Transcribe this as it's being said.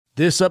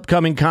This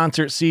upcoming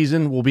concert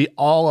season will be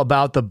all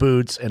about the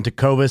boots, and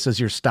Tecovas is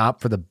your stop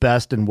for the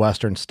best in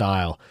Western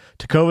style.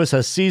 Tecovas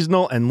has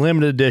seasonal and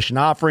limited edition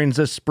offerings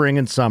this spring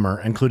and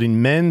summer,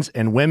 including men's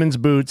and women's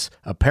boots,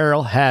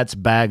 apparel, hats,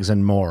 bags,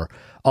 and more.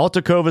 All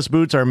Tecovas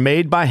boots are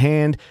made by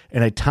hand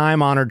in a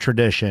time-honored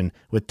tradition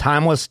with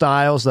timeless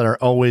styles that are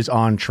always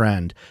on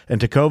trend. And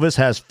Tecovas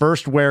has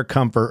first wear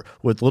comfort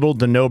with little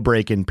to no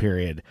break-in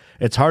period.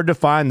 It's hard to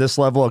find this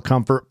level of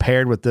comfort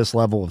paired with this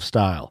level of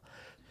style.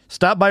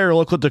 Stop by your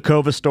local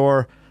Tecovas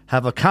store,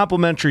 have a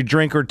complimentary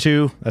drink or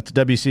two, that's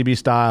WCB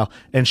style,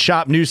 and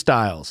shop new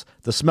styles.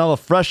 The smell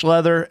of fresh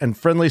leather and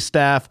friendly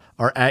staff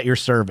are at your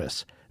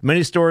service.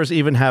 Many stores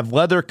even have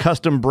leather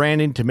custom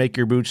branding to make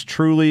your boots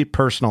truly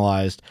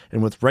personalized.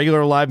 And with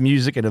regular live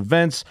music and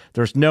events,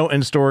 there's no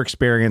in-store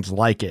experience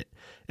like it.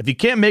 If you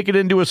can't make it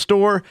into a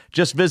store,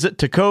 just visit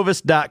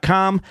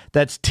tecovas.com.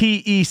 That's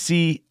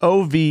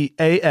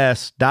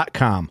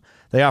TECOVAS.com.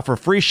 They offer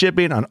free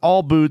shipping on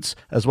all boots,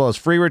 as well as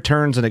free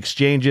returns and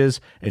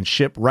exchanges, and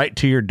ship right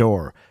to your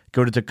door.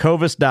 Go to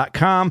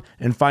tecovas.com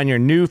and find your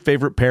new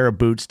favorite pair of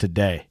boots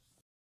today.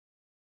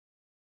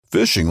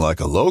 Fishing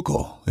like a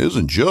local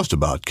isn't just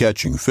about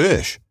catching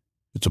fish.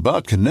 It's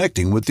about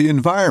connecting with the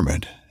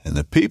environment and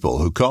the people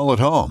who call it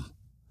home.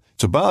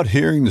 It's about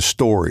hearing the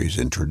stories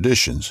and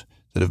traditions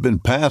that have been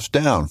passed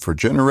down for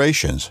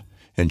generations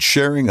and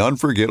sharing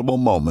unforgettable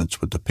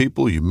moments with the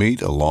people you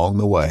meet along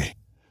the way.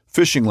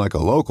 Fishing like a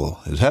local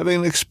is having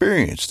an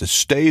experience that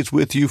stays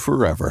with you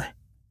forever.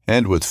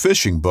 And with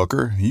Fishing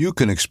Booker, you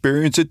can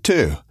experience it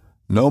too,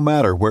 no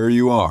matter where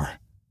you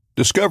are.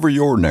 Discover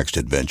your next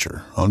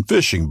adventure on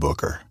Fishing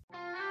Booker.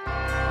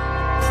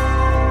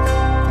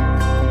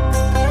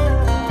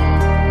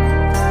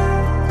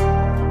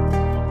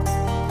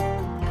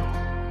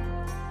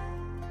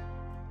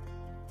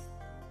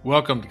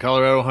 Welcome to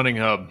Colorado Hunting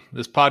Hub.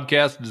 This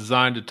podcast is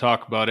designed to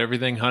talk about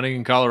everything hunting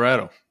in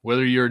Colorado.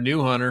 Whether you're a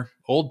new hunter,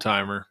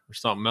 old-timer, or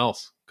something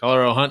else,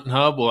 Colorado Hunting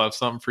Hub will have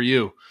something for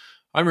you.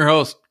 I'm your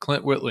host,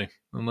 Clint Whitley,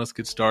 and let's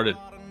get started.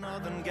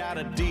 Nothing got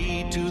a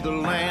deed to the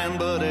land,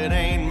 but it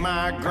ain't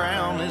my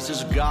ground. This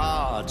is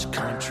God's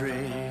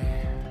country.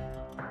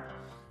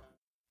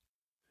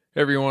 Hey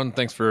everyone,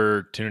 thanks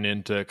for tuning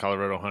in to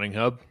Colorado Hunting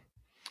Hub.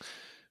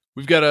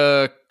 We've got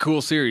a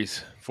cool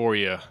series for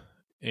you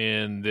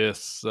in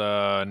this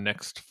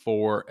next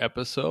 4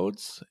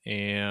 episodes,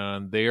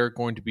 and they are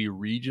going to be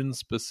region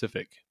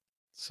specific.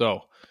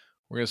 So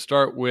we're going to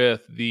start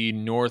with the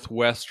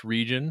Northwest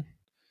region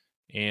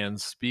and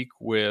speak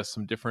with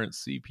some different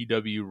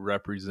CPW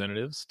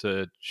representatives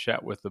to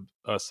chat with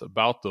us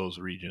about those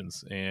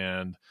regions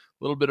and a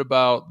little bit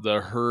about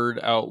the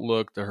herd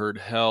outlook, the herd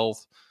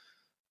health,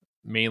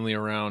 mainly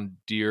around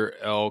deer,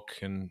 elk,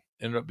 and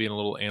ended up being a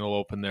little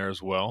antelope in there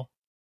as well.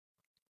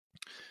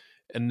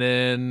 And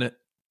then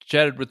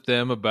chatted with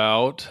them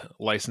about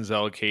license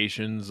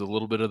allocations, a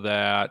little bit of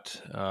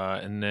that,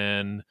 and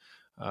then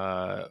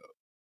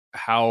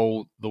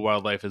how the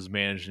wildlife is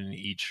managed in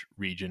each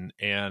region.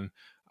 And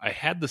I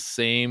had the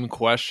same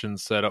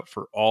questions set up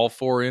for all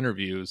 4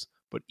 interviews,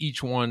 but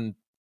each one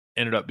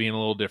ended up being a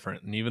little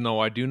different. And even though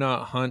I do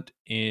not hunt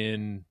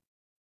in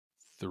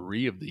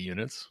 3 of the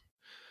units,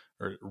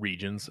 or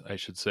regions, I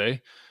should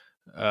say,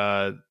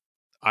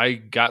 I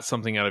got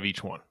something out of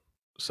each one.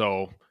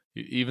 So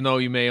even though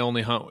you may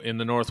only hunt in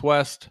the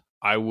Northwest,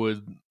 I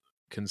would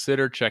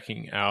consider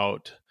checking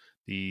out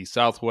the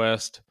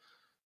Southwest,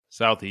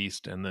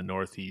 Southeast, and the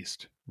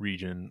Northeast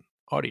region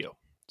audio.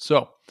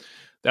 So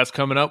that's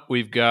coming up.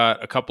 We've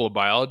got a couple of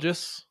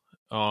biologists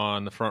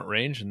on the Front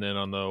Range, and then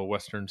on the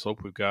Western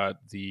Slope, we've got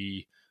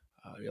the,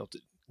 you'll have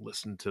to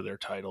listen to their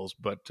titles,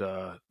 but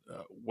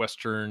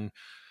Western,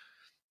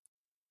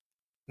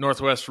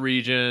 Northwest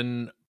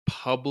region,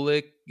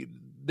 public,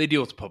 they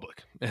deal with the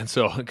public, and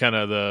so kind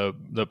of the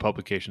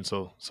publication.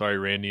 So sorry,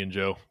 Randy and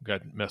Joe,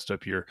 got messed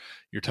up your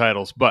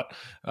titles, but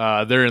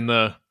they're in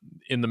the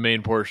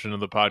main portion of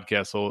the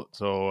podcast.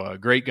 So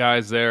great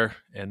guys there,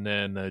 and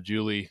then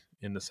Julie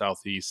in the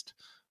Southeast,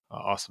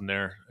 awesome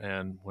there.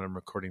 And when I'm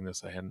recording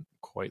this, I hadn't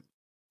quite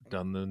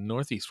done the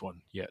Northeast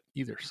one yet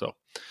either. So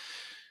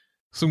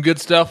some good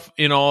stuff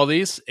in all of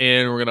these,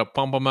 and we're gonna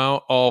pump them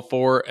out all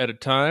 4 at a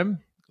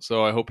time.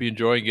 So I hope you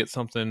enjoy and get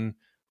something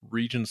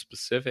region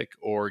specific,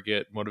 or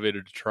get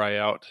motivated to try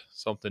out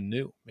something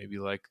new, maybe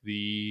like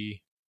the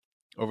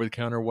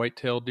over-the-counter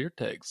whitetail deer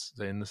tags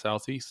in the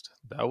Southeast.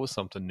 That was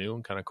something new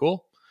and kind of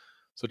cool,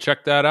 so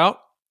check that out.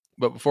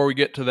 But before we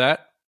get to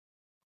that,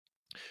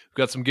 we've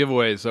got some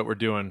giveaways that we're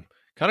doing.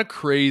 Kind of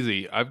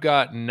crazy. I've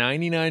got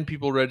 99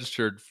 people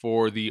registered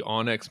for the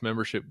Onyx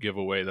membership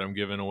giveaway that I'm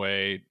giving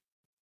away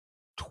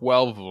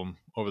 12 of them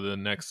over the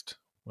next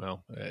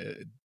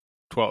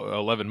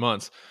 11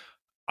 months.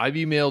 I've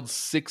emailed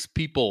 6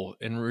 people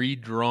and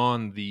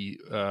redrawn the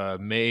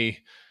May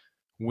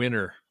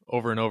winner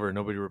over and over.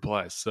 Nobody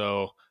replies.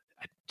 So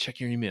check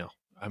your email.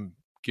 I'm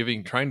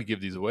trying to give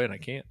these away, and I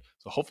can't.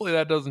 So hopefully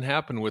that doesn't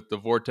happen with the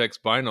Vortex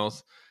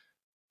binos.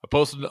 I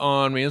posted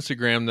on my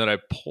Instagram that I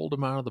pulled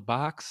them out of the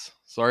box.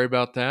 Sorry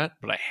about that,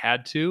 but I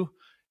had to.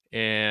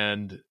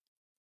 And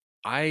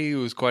I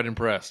was quite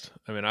impressed.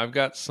 I mean, I've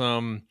got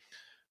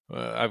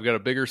a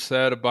bigger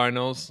set of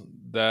binos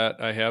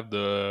that I have,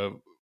 the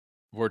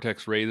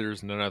Vortex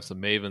Razors, and then I have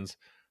some Mavens,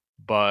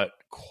 but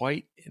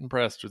quite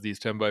impressed with these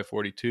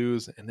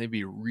 10x42s, and they'd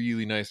be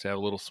really nice to have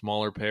a little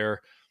smaller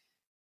pair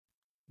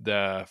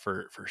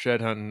for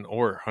shed hunting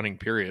or hunting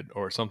period,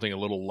 or something a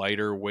little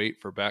lighter weight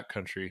for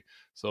backcountry.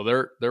 So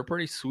they're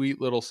pretty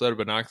sweet little set of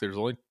binoculars.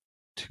 Only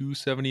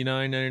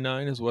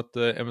 $279.99 is what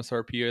the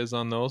MSRP is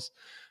on those.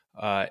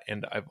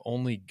 And I've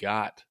only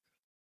got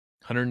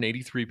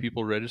 183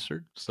 people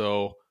registered,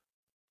 so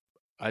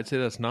I'd say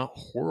that's not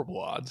horrible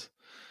odds.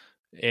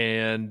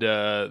 And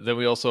then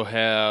we also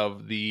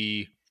have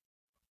the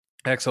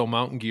XL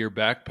Mountain Gear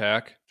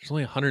backpack. There's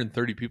only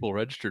 130 people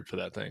registered for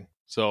that thing,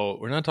 so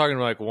we're not talking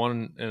like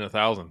 1 in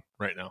 1,000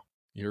 right now.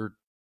 Your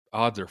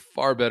odds are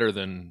far better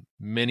than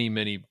many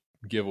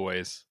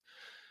giveaways.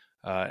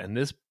 And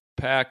this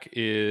pack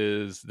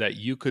is that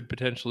you could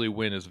potentially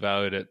win is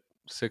valued at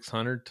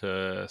 $600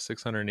 to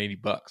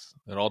 $680.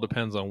 It all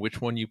depends on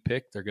which one you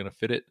pick. They're going to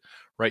fit it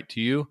right to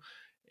you.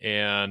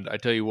 And I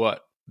tell you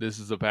what, this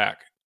is a pack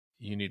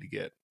you need to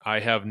get.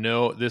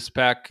 This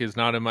pack is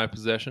not in my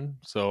possession,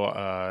 so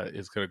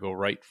it's going to go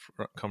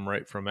come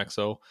right from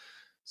XO,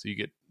 so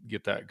you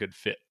get that good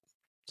fit.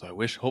 So I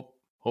hope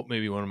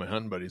maybe one of my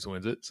hunting buddies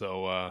wins it,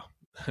 so I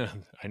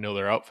know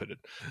they're outfitted.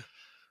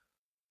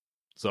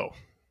 So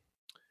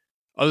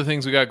other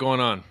things we got going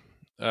on.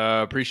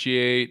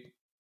 Appreciate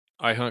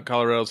I Hunt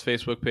Colorado's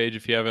Facebook page.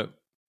 If you haven't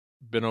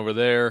been over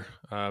there,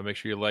 make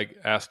sure you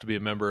ask to be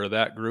a member of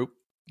that group.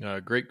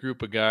 Great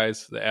group of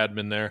guys, the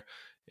admin there,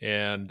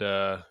 and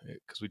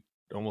because we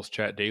almost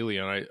chat daily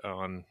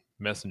on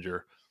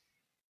Messenger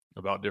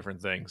about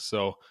different things.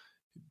 So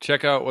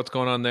check out what's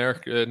going on there.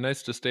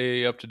 Nice to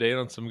stay up to date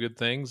on some good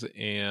things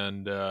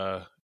and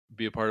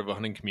be a part of a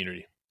hunting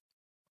community.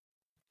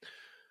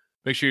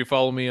 Make sure you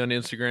follow me on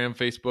Instagram,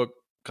 Facebook,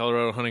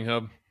 Colorado Hunting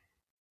Hub.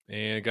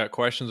 And got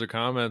questions or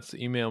comments,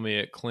 email me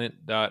at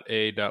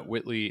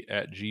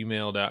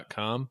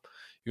clint.a.whitley@gmail.com.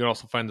 You can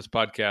also find this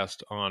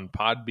podcast on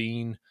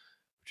Podbean,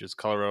 which is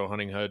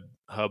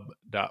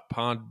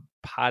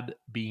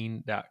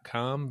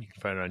coloradohuntinghub.podbean.com. You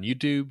can find it on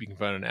YouTube. You can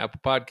find it on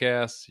Apple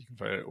Podcasts. You can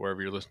find it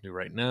wherever you're listening to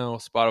right now.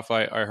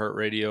 Spotify,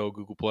 iHeartRadio,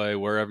 Google Play,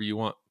 wherever you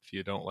want if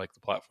you don't like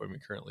the platform you're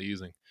currently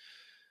using.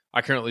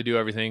 I currently do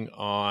everything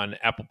on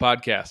Apple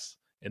Podcasts.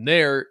 And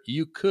there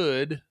you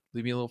could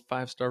leave me a little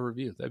 5-star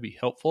review. That'd be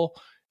helpful.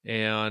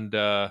 And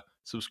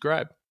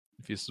subscribe.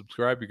 If you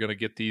subscribe, you're going to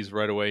get these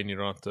right away, and you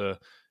don't have to.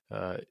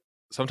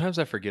 Sometimes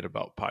I forget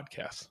about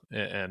podcasts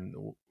and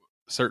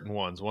certain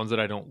ones that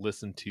I don't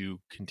listen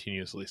to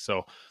continuously.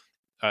 So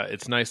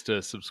it's nice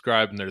to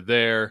subscribe, and they're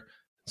there.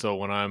 So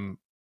when I'm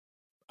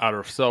out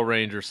of cell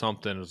range or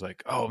something, it's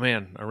like, oh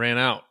man, I ran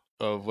out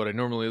of what I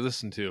normally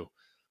listen to.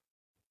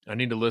 I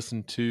need to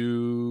listen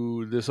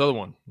to this other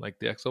one, like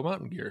the XO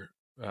Mountain Gear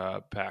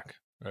pack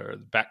or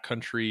the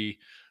backcountry.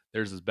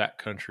 There's this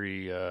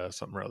backcountry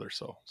something or other.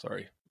 So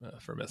sorry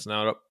for messing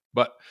that up.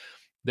 But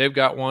they've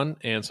got one,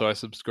 and so I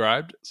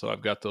subscribed. So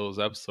I've got those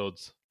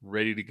episodes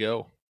ready to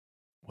go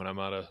when I'm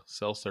out of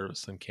cell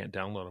service and can't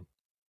download them.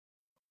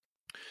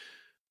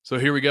 So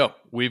here we go.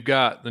 We've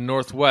got the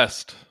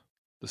Northwest,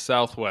 the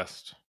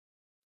Southwest,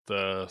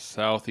 the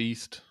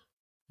Southeast,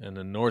 and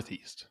the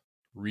Northeast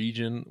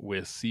region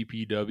with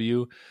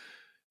CPW.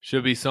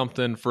 Should be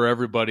something for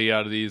everybody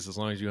out of these as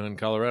long as you hunt in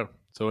Colorado.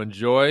 So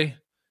enjoy.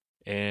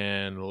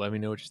 And let me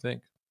know what you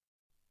think.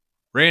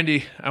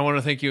 Randy, I want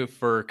to thank you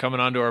for coming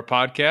on to our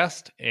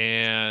podcast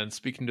and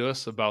speaking to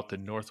us about the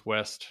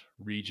Northwest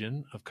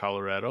region of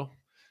Colorado.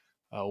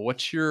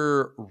 What's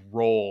your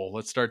role?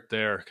 Let's start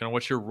there. Kind of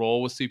what's your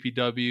role with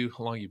CPW?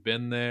 How long you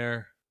been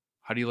there?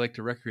 How do you like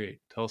to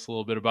recreate? Tell us a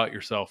little bit about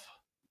yourself.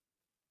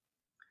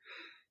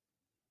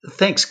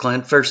 Thanks,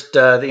 Clint. First,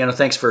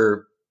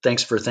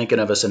 thanks for thinking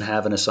of us and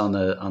having us on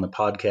the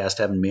podcast,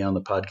 having me on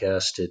the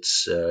podcast.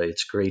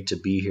 It's great to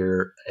be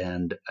here,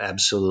 and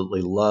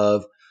absolutely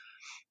love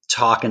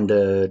talking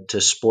to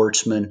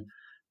sportsmen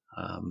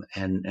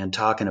and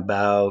talking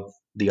about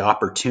the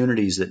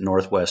opportunities that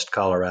Northwest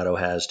Colorado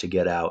has to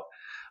get out.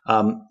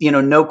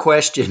 No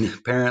question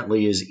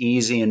apparently is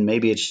easy, and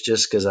maybe it's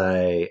just because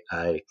I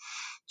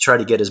try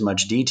to get as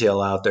much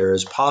detail out there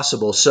as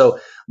possible. So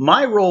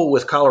my role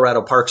with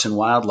Colorado Parks and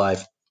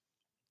Wildlife,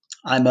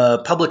 I'm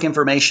a public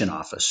information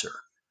officer.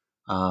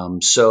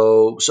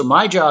 So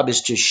my job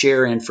is to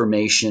share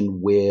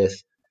information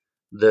with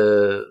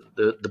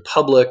the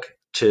public,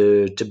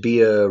 to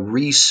be a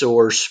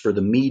resource for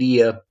the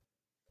media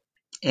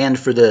and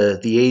for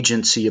the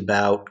agency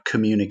about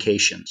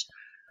communications.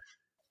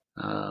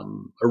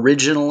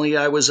 Originally,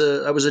 I was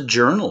a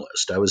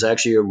journalist. I was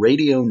actually a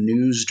radio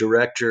news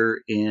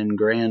director in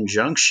Grand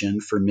Junction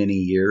for many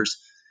years,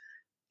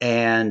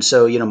 and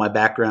so my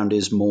background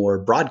is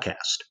more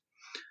broadcast.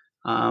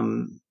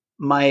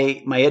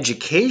 My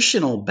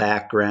educational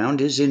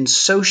background is in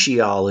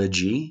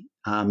sociology.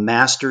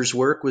 Master's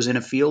work was in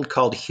a field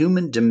called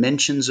Human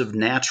Dimensions of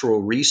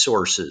Natural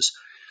Resources,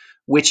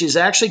 which is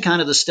actually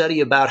kind of the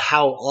study about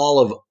how all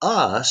of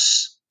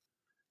us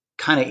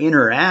kind of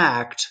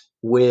interact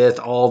with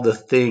all the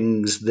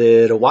things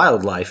that a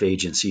wildlife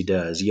agency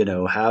does.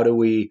 How do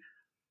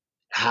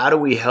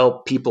we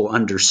help people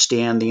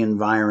understand the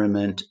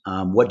environment?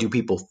 What do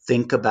people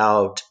think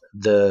about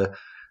the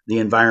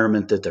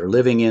environment that they're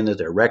living in, that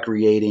they're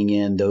recreating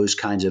in? Those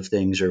kinds of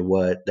things are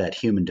what that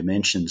human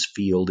dimensions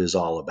field is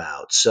all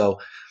about. So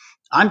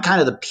I'm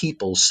kind of the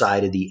people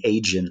side of the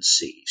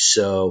agency.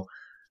 So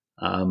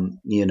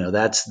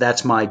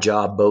that's my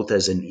job, both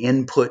as an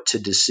input to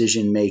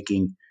decision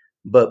making,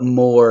 but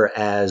more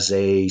as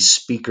a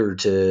speaker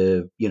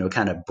to,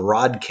 kind of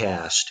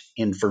broadcast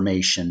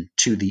information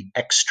to the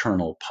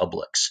external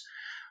publics.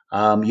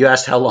 You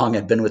asked how long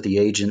I've been with the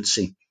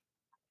agency.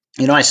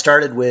 I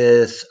started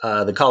with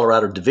the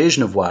Colorado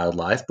Division of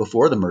Wildlife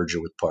before the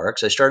merger with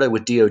Parks. I started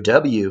with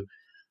DOW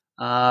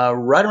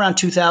right around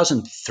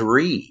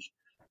 2003.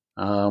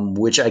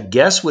 Which I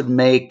guess would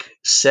make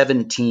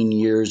 17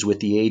 years with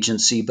the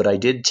agency, but I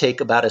did take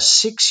about a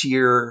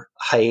 6-year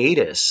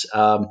hiatus.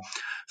 From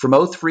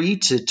 '03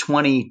 to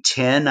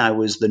 2010, I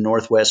was the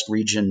Northwest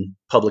Region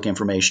Public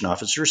Information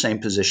Officer, same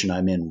position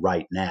I'm in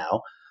right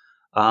now,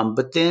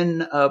 but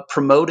then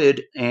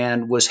promoted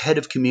and was head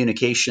of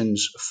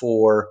communications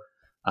for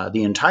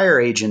the entire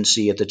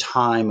agency at the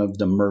time of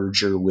the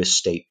merger with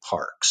State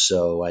Parks.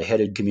 So I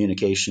headed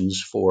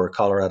communications for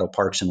Colorado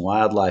Parks and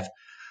Wildlife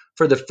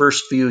for the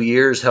first few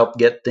years, helped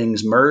get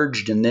things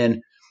merged. And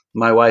then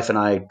my wife and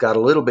I got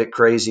a little bit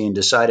crazy and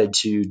decided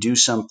to do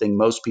something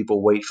most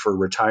people wait for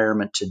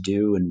retirement to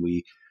do. And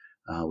we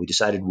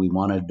decided we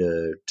wanted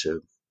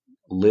to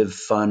live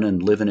fun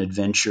and live an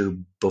adventure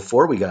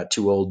before we got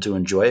too old to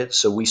enjoy it.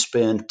 So we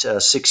spent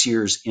 6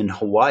 years in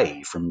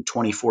Hawaii from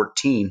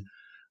 2014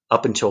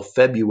 up until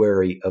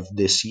February of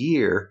this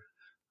year,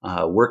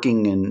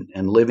 working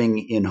and living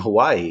in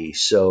Hawaii.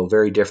 So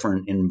very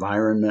different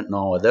environment and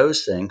all of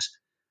those things.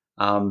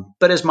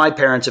 But as my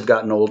parents have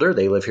gotten older,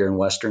 they live here in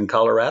Western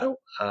Colorado.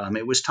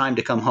 It was time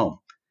to come home.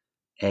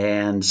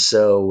 And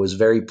so was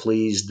very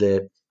pleased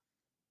that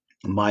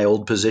my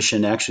old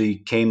position actually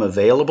came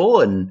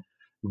available and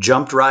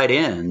jumped right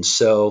in.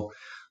 So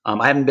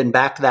I haven't been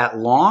back that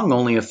long,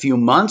 only a few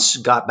months,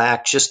 got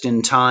back just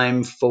in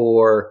time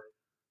for,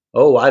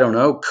 I don't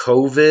know,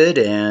 COVID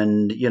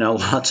and,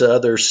 lots of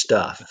other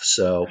stuff.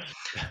 So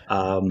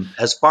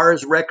as far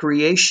as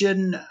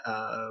recreation,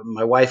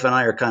 my wife and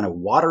I are kind of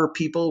water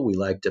people. We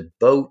like to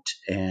boat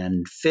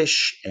and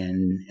fish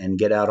and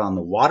get out on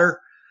the water.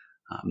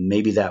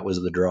 Maybe that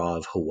was the draw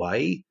of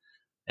Hawaii.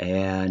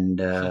 And,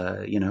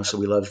 so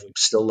we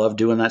still love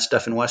doing that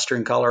stuff in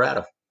Western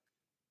Colorado.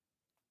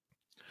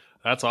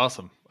 That's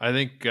awesome. I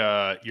think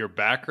your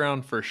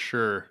background for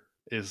sure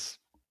is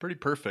pretty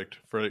perfect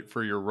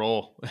for your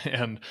role.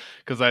 And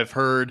because I've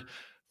heard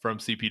from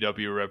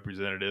CPW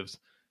representatives,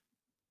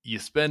 you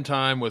spend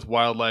time with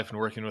wildlife and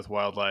working with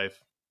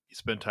wildlife, you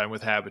spend time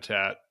with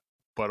habitat,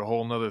 but a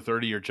whole nother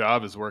 30 of your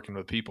job is working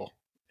with people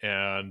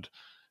and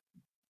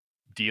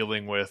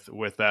dealing with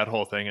that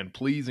whole thing and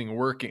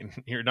working.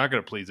 You're not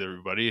going to please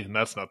everybody, and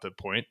that's not the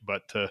point,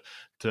 but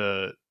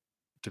to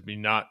be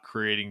not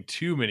creating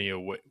too many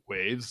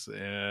waves,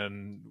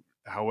 and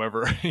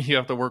however you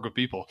have to work with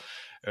people.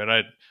 And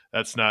I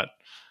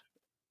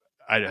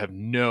have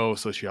no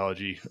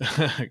sociology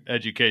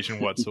education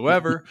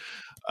whatsoever.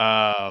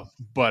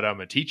 But I'm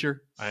a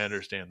teacher. I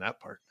understand that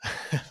part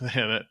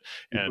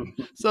and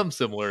some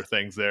similar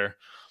things there,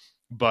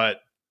 but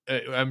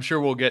I'm sure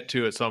we'll get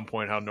to at some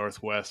point how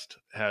Northwest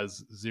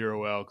has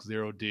 0 elk,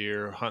 0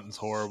 deer, hunting's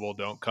horrible,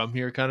 don't come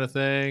here kind of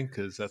thing.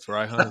 Cause that's where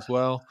I hunt as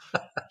well.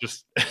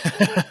 Just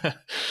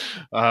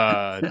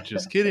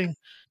kidding.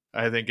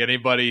 I think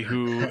anybody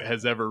who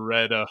has ever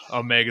read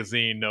a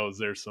magazine knows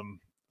there's some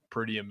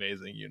pretty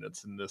amazing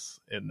units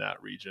in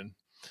that region.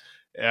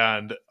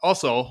 And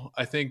also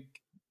I think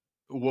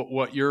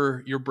what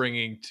you're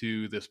bringing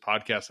to this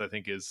podcast, I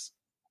think, is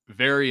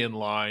very in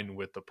line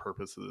with the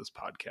purpose of this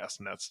podcast.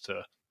 And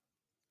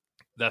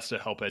that's to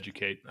help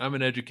educate. I'm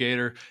an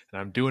educator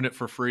and I'm doing it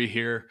for free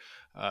here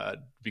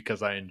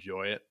because I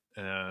enjoy it.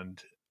 And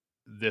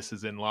this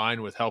is in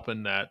line with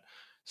helping that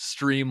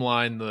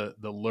streamline the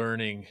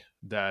learning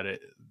that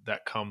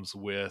comes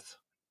with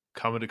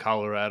coming to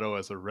Colorado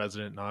as a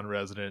resident,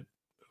 non-resident,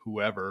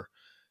 whoever,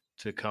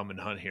 to come and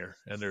hunt here.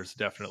 And there's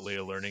definitely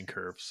a learning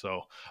curve.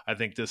 So I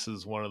think this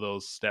is one of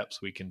those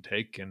steps we can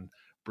take, and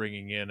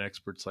bringing in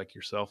experts like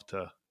yourself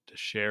to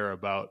share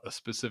about a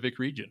specific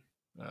region,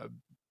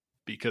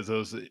 because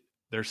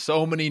there's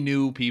so many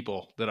new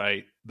people that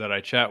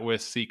I chat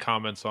with, see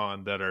comments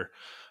on that are,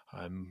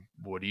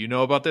 what do you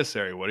know about this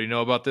area? What do you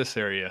know about this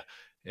area?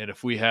 And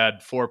if we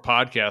had 4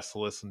 podcasts to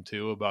listen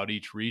to about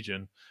each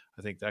region,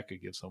 I think that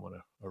could give someone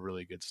a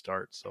really good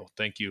start. So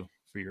thank you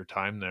for your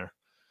time there.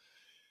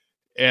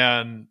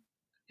 And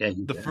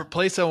the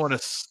place I want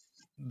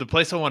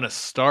to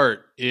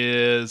start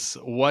is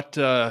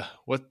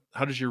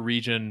how does your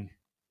region,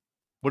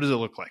 what does it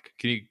look like?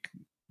 Can you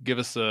give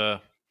us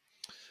a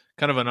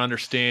kind of an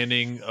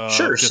understanding of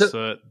just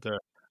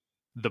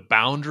the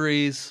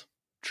boundaries,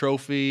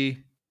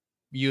 trophy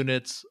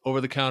units, over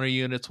the counter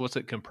units? What's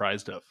it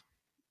comprised of?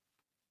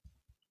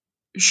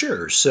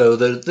 Sure. So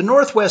the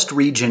Northwest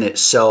region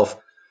itself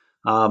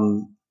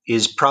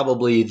is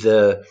probably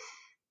the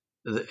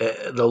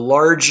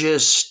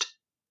largest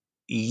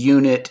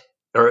unit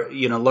or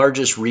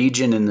largest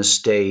region in the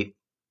state,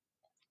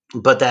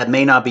 but that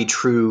may not be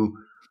true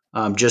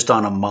just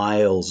on a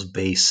miles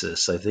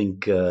basis. I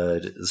think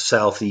the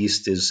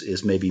Southeast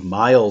is maybe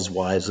miles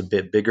wise a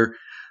bit bigger.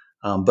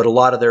 But a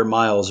lot of their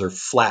miles are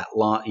flat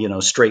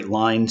line, straight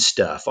line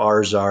stuff.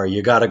 Ours are,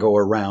 you got to go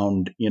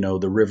around,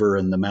 the river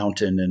and the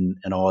mountain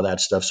and all of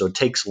that stuff. So it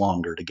takes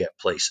longer to get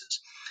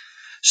places.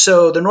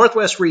 So the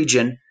Northwest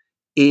region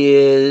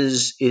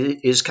is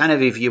kind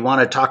of, if you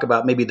want to talk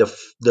about maybe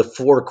the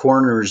four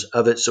corners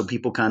of it, so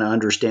people kind of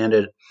understand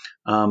it.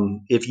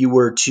 If you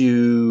were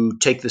to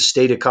take the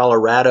state of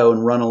Colorado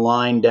and run a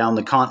line down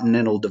the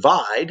Continental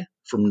Divide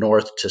from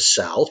north to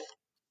south,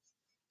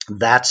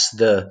 that's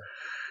the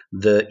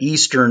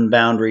eastern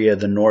boundary of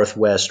the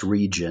Northwest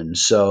region.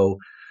 So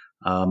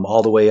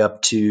all the way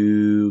up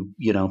to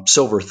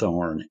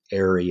Silverthorne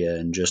area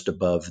and just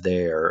above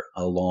there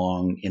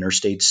along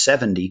Interstate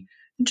 70,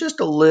 just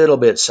a little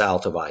bit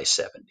south of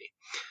I-70.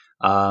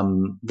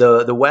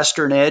 The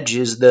western edge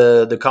is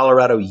the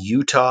Colorado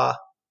Utah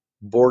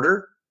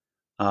border.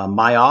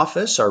 My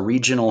office, our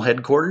regional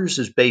headquarters,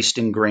 is based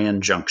in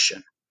Grand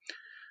Junction.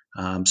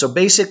 So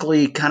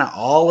basically, kind of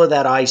all of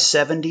that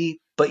I-70,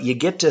 but you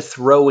get to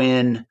throw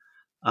in,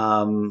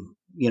 kind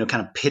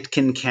of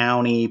Pitkin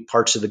County,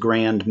 parts of the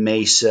Grand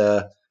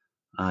Mesa,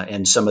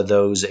 and some of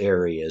those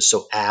areas.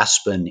 So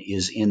Aspen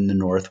is in the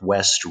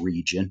Northwest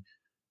region.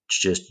 It's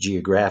just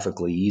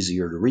geographically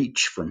easier to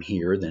reach from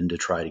here than to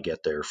try to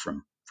get there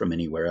from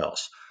anywhere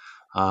else.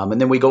 And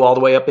then we go all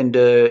the way up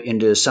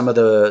into some of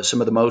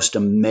the most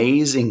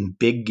amazing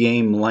big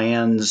game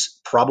lands,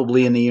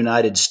 probably in the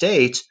United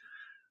States,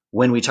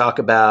 when we talk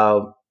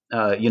about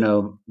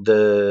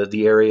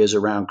the areas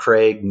around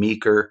Craig,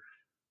 Meeker,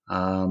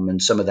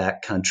 and some of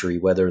that country,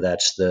 whether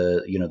that's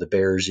the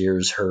Bears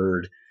Ears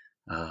herd,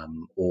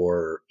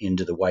 or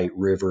into the White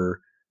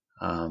River.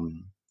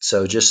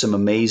 So just some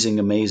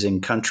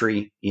amazing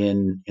country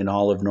in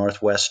all of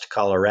Northwest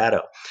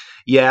Colorado.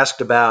 You asked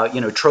about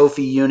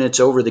trophy units,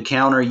 over the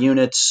counter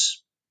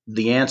units.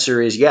 The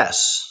answer is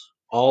yes,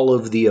 all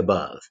of the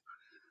above.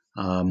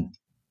 Um,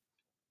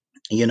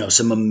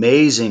 some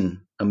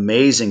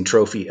amazing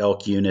trophy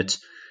elk units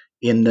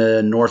in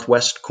the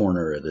northwest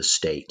corner of the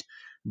state.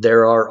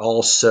 There are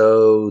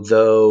also,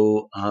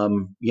 though,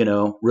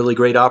 really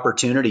great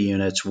opportunity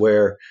units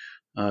where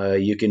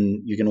you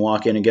can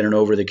walk in and get an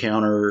over the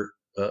counter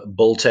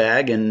bull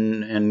tag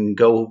and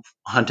go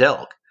hunt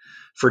elk.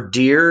 For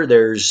deer,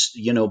 there's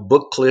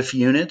Book Cliff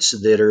units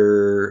that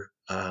are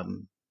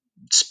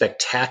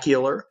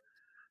spectacular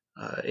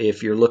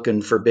if you're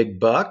looking for big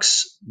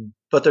bucks.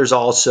 But there's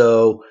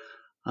also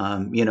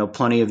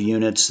plenty of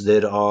units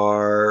that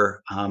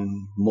are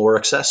more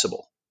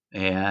accessible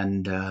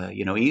and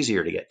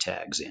easier to get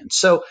tags in.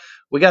 So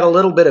we got a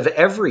little bit of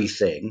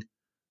everything,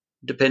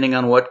 depending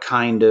on what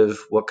kind of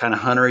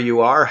hunter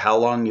you are, how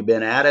long you've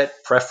been at it,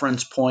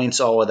 preference points,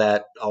 all of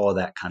that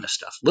kind of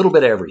stuff. A little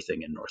bit of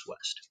everything in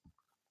Northwest.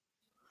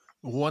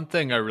 One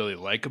thing I really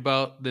like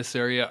about this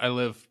area, I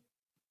live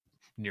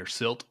near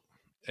Silt,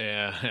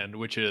 and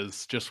which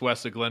is just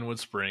west of Glenwood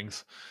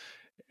Springs,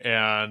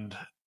 and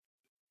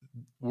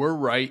we're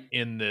right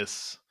in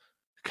this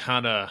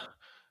kind of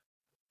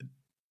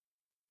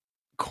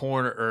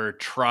corner or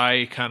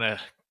tri kind of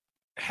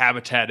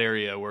habitat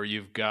area where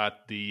you've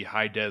got the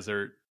high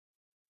desert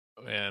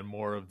and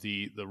more of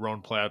the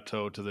Roan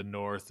Plateau to the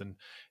north,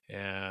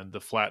 and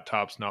the flat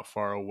tops not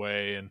far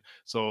away. And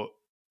so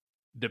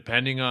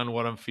depending on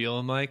what I'm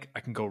feeling like,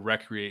 I can go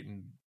recreate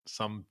in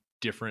some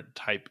different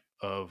type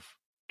of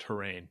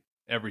terrain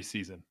every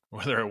season,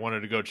 whether I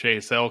wanted to go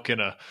chase elk in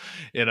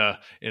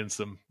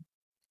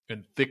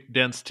thick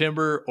dense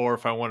timber, or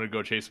if I wanted to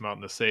go chase them out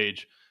in the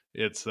sage.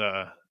 It's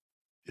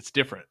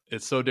different.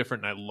 It's so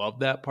different, and I love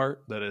that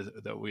part,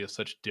 that we have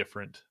such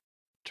different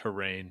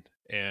terrain.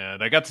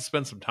 And I got to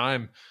spend some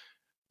time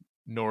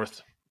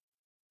northwest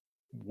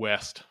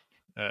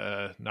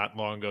not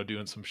long ago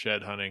doing some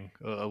shed hunting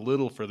a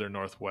little further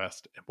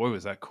northwest, and boy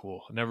was that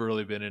cool. I've never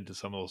really been into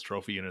some of those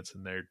trophy units,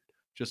 and they're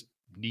just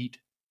neat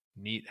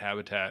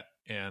habitat.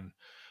 And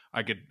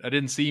I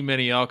didn't see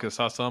many elk. I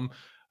saw some,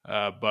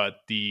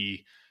 but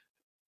the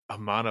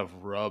amount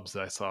of rubs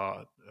I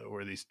saw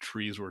where these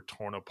trees were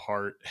torn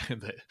apart and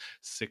the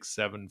 6,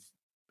 7,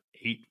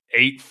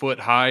 8 foot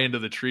high into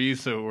the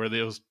trees, so where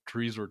those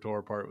trees were torn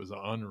apart was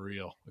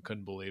unreal. I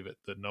couldn't believe it.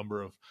 The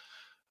number of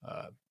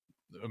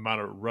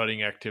amount of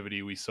rutting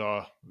activity we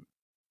saw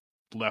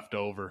left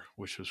over,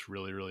 which was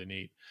really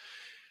neat.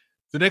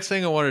 The next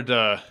thing I wanted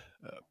to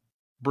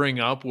bring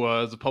up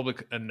was a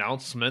public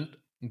announcement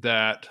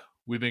that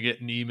we've been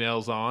getting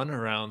emails on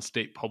around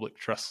state public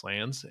trust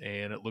lands,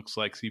 and it looks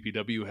like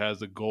CPW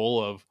has a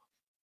goal of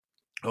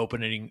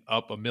opening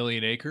up 1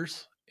 million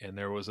acres, and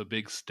there was a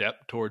big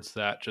step towards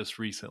that just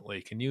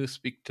recently. Can you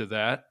speak to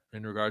that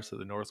in regards to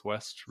the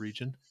Northwest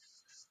region?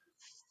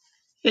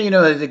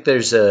 I think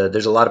there's a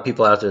lot of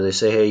people out there. They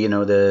say, hey,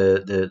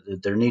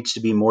 there needs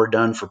to be more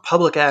done for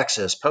public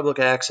access, public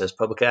access,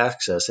 public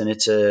access, and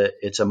it's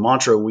a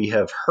mantra we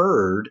have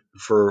heard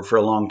for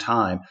a long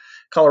time.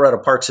 Colorado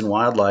Parks and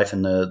Wildlife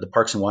and the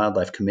Parks and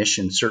Wildlife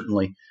Commission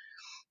certainly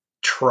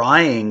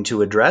trying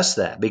to address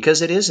that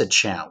because it is a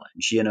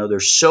challenge.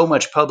 There's so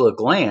much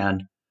public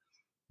land,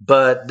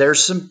 but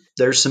there's some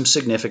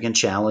significant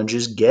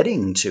challenges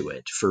getting to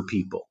it for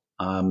people.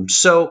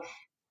 So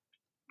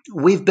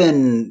we've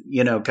been,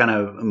 kind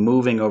of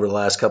moving over the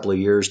last couple of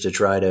years to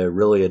try to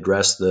really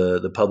address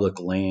the public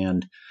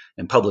land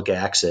and public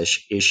access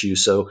issue.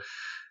 So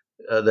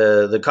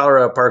the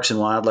Colorado Parks and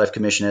Wildlife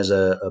Commission has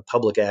a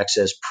public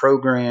access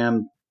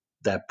program.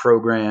 That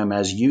program,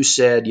 as you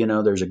said,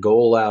 there's a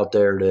goal out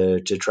there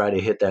to try to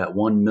hit that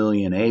 1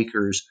 million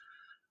acres.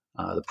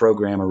 The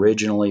program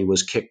originally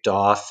was kicked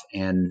off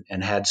and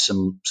had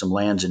some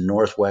lands in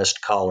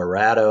northwest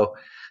Colorado.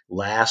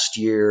 Last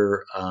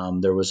year,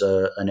 there was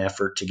an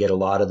effort to get a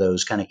lot of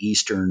those kind of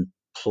eastern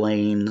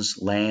plains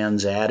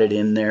lands added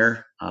in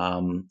there,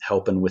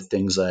 helping with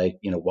things like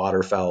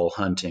waterfowl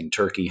hunting,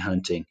 turkey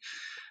hunting,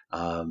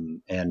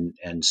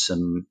 and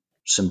some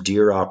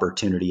deer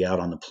opportunity out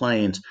on the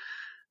plains.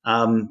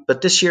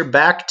 But this year,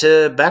 back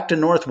to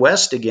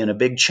Northwest again, a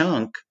big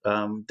chunk.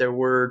 There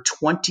were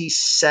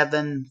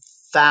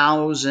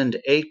 27,000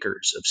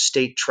 acres of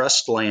state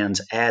trust lands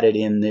added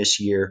in this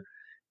year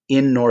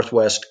in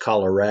Northwest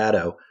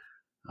Colorado.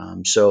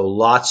 So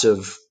lots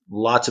of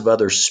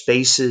other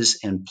spaces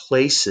and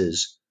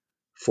places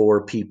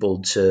for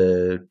people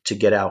to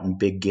get out and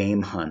big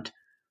game hunt.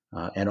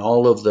 And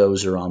all of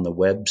those are on the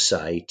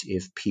website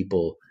if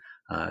people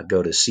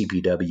go to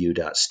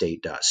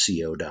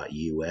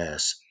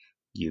cpw.state.co.us.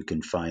 You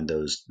can find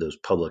those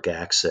public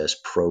access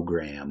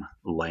program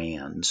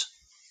lands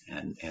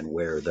and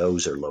where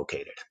those are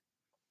located.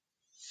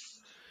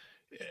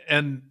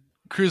 And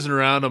cruising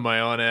around on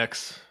my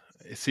Onyx,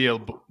 I see a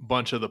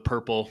bunch of the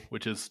purple,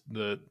 which is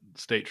the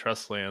state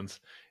trust lands.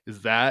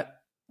 Is that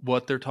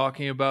what they're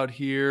talking about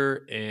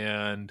here?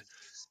 And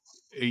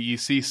you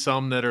see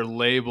some that are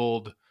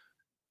labeled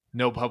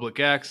no public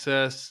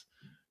access.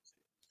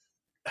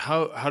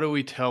 How do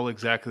we tell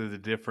exactly the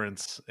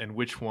difference and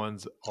which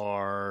ones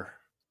are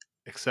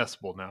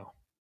accessible now?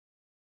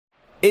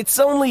 It's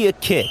only a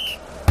kick,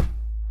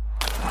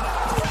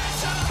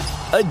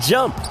 a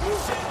jump,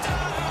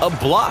 a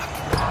block.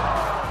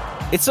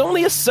 It's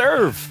only a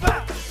serve.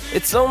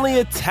 It's only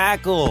a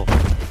tackle,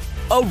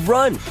 a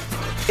run.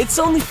 It's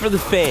only for the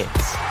fans.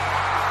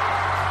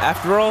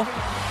 After all,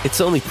 it's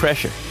only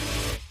pressure.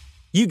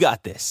 You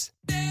got this.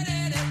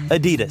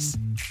 Adidas.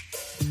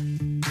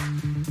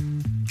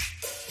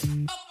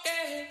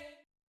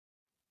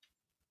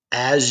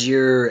 As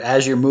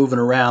you're moving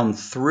around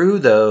through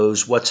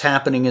those, what's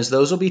happening is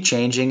those will be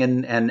changing,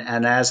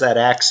 and as that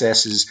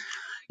access is,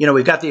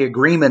 we've got the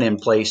agreement in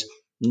place.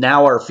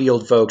 Now our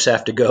field folks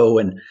have to go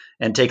and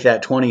take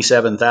that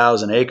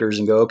 27,000 acres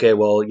and go, okay,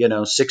 well,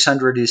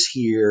 600 is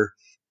here,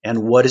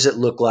 and what does it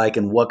look like,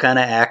 and what kind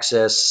of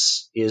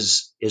access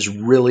is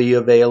really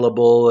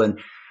available,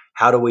 and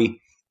how do we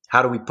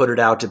put it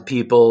out to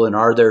people, and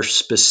are there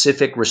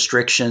specific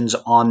restrictions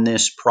on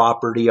this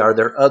property? Are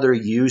there other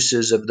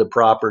uses of the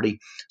property?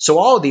 So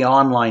all of the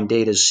online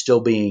data is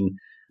still being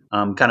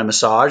kind of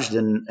massaged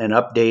and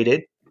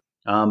updated.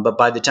 But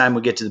by the time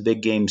we get to the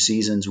big game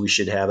seasons, we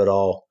should have it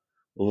all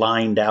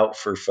lined out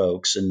for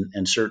folks,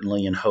 and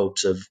certainly in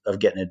hopes of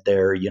getting it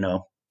there,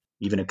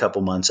 even a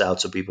couple months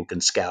out so people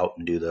can scout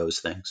and do those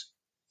things.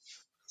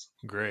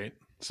 Great.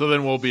 So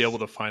then we'll be able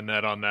to find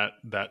that on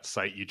that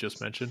site you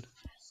just mentioned?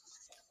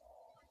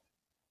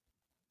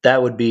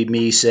 That would be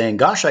me saying,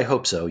 gosh, I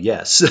hope so.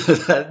 Yes,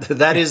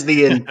 that is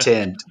the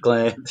intent,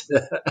 Glenn.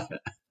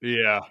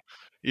 Yeah.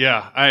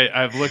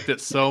 I've looked at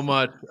so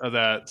much of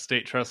that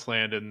state trust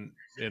land in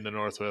the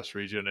Northwest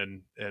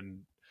region, and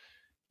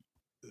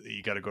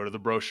you got to go to the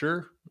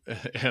brochure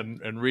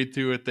and read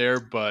through it there.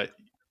 But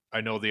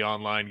I know the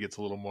online gets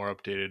a little more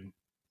updated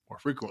more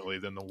frequently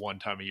than the one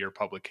time a year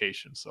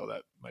publication. So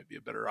that might be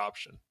a better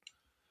option.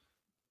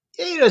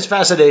 It's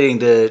fascinating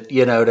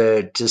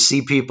to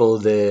see people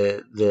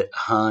that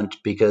hunt,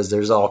 because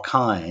there's all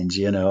kinds,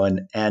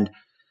 and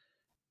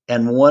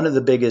one of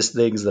the biggest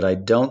things that I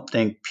don't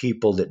think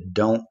people that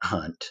don't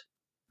hunt,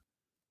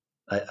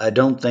 I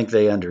don't think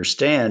they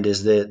understand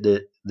is that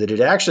it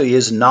actually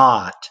is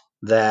not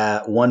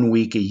that 1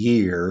 week a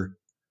year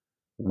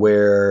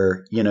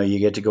where you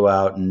get to go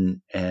out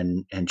and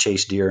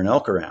chase deer and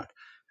elk around.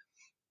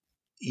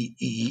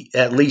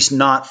 At least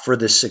not for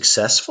the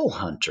successful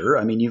hunter.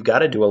 I mean, you've got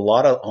to do a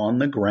lot of on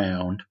the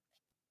ground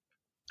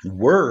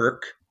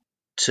work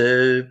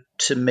to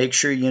make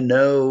sure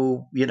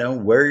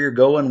where you're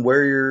going,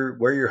 where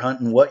you're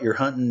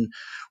hunting,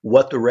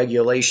 what the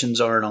regulations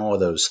are, and all of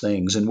those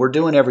things. And we're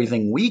doing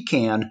everything we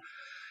can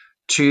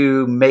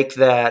to make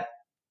that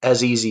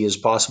as easy as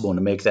possible and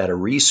to make that a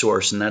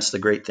resource. And that's the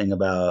great thing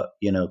about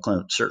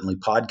certainly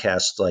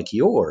podcasts like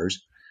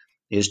yours,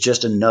 is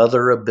just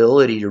another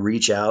ability to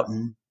reach out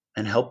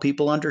and help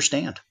people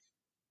understand.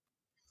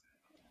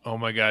 Oh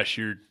my gosh,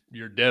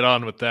 you're dead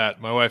on with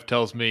that. My wife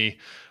tells me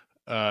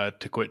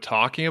to quit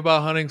talking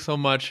about hunting so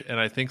much, and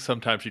I think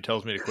sometimes she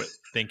tells me to quit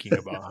thinking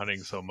about hunting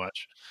so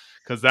much,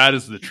 because that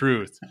is the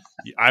truth.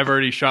 I've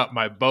already shot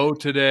my bow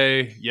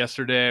today.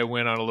 Yesterday, I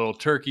went on a little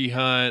turkey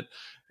hunt,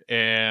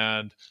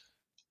 and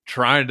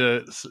trying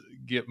to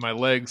get my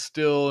legs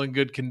still in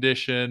good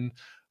condition.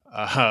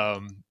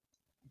 Um,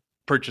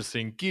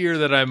 Purchasing gear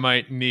that I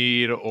might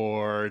need,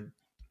 or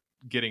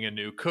getting a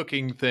new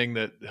cooking thing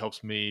that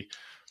helps me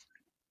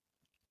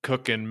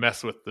cook and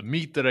mess with the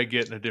meat that I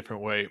get in a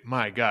different way.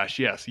 My gosh,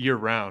 yes, year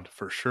round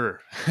for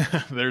sure.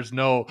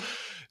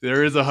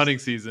 There is a hunting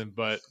season,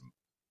 but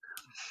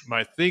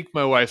I think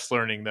my wife's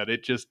learning that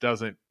it just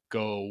doesn't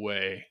go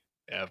away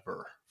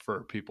ever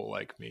for people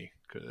like me.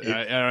 It,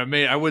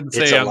 I wouldn't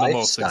it's say a I'm the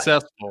most lifestyle.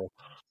 successful.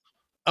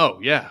 Oh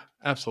yeah,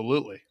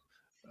 absolutely.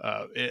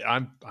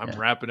 I'm Yeah.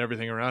 wrapping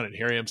everything around it.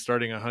 Here I am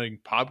starting a hunting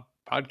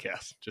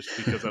podcast just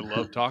because I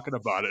love talking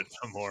about it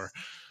some more.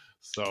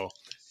 So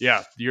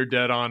yeah, you're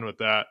dead on with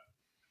that.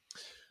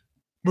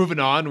 Moving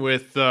on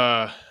with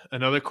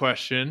another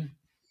question.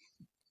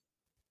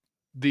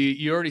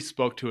 You already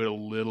spoke to it a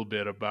little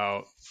bit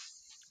about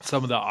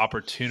some of the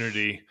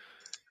opportunity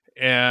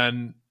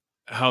and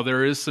how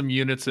there is some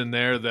units in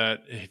there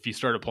that if you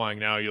start applying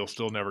now, you'll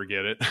still never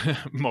get it,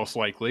 most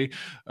likely,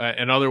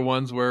 and other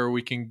ones where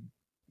we can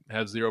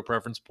have 0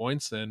 preference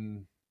points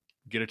and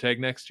get a tag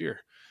next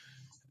year.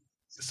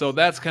 So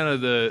that's kind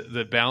of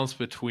the balance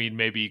between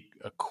maybe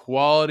a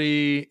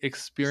quality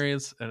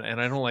experience, and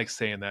I don't like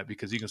saying that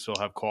because you can still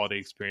have quality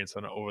experience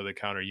on over the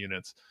counter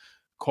units.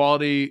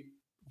 Quality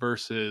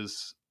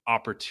versus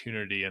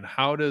opportunity, and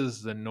how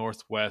does the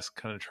Northwest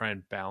kind of try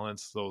and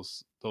balance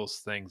those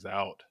things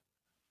out?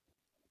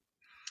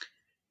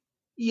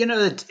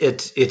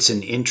 It's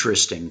an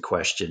interesting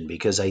question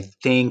because I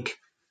think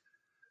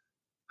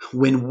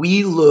when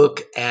we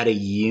look at a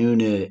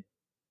unit,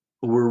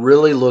 we're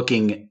really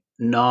looking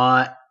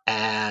not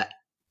at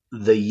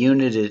the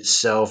unit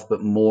itself,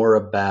 but more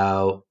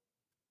about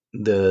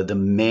the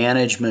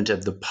management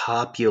of the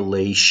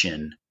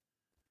population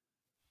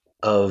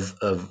of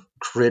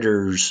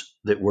critters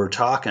that we're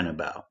talking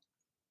about.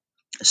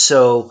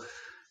 So,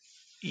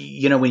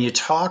 when you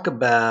talk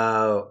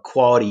about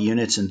quality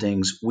units and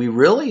things, we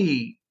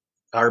really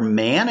are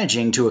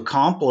managing to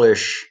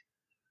accomplish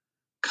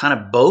kind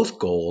of both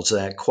goals,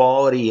 that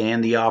quality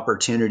and the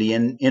opportunity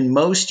in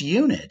most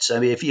units. I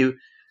mean, if you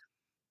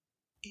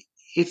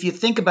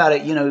think about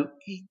it,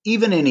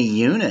 even in a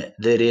unit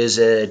that is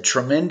a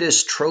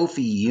tremendous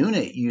trophy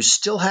unit, you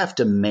still have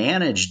to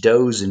manage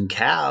does and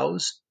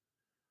cows.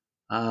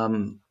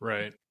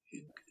 Right.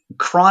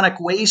 Chronic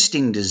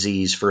wasting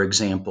disease, for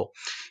example,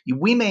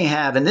 we may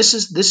have, and this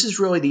is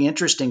really the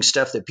interesting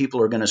stuff that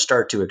people are going to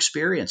start to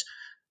experience.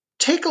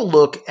 Take a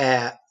look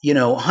at,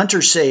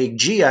 hunters say,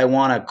 "Gee, I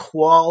want a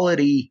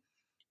quality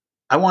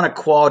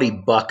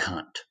buck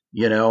hunt.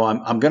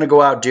 I'm going to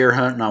go out deer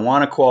hunt and I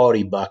want a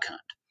quality buck hunt."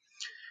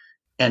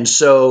 And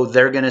so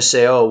they're going to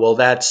say, "Oh, well,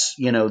 that's,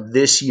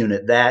 this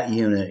unit, that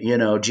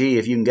unit, gee,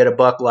 if you can get a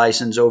buck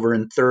license over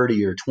in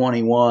 30 or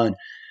 21."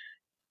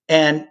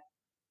 And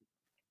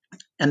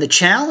the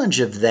challenge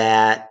of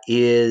that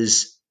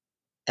is,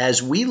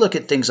 as we look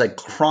at things like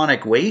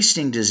chronic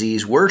wasting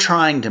disease, we're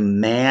trying to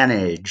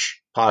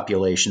manage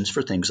populations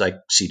for things like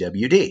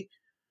CWD.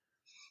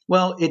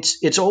 Well,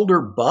 it's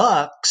older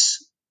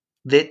bucks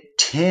that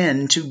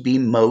tend to be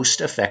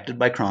most affected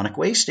by chronic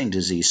wasting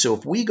disease. So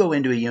if we go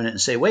into a unit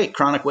and say, wait,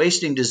 chronic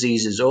wasting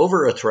disease is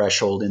over a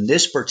threshold in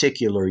this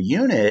particular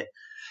unit,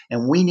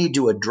 and we need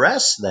to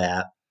address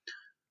that,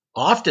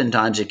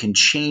 oftentimes it can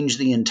change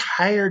the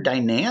entire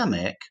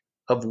dynamic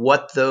of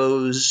what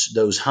those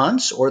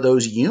hunts or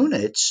those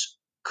units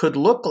could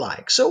look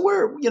like. So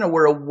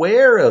we're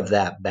aware of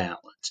that balance.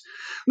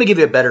 Let me give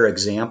you a better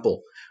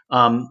example.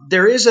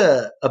 There is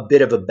a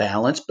bit of a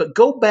balance, but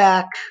go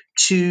back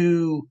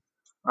to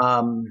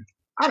I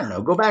don't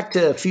know, go back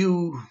to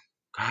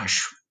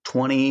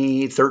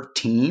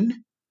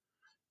 2013,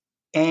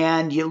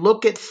 and you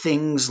look at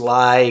things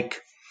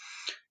like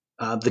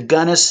the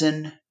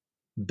Gunnison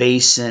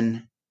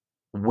Basin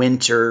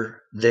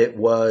winter that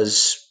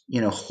was,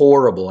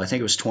 horrible. I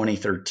think it was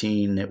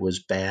 2013. It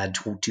was bad.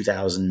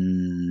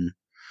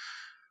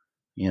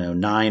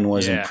 2009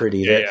 wasn't Yeah. pretty.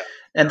 Yeah. That, Yeah. I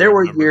and there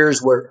were remember.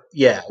 years where,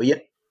 yeah,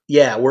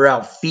 we're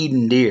out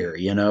feeding deer,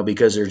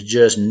 because there's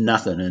just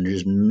nothing and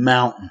there's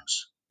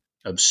mountains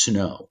of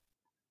snow.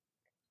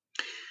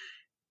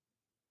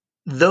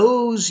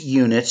 Those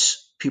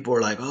units, people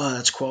are like, "Oh,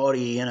 that's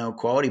quality,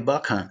 quality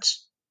buck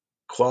hunts,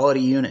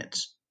 quality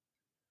units."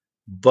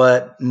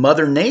 But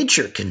Mother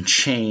Nature can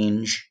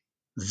change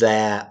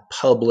that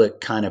public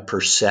kind of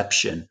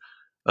perception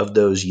of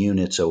those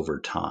units over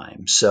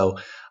time. So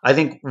I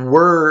think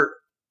we're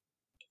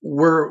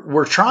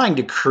trying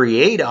to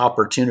create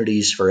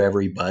opportunities for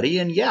everybody.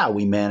 And yeah,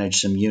 we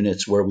manage some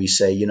units where we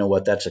say, you know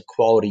what, that's a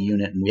quality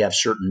unit, and we have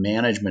certain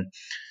management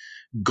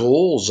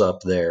goals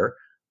up there.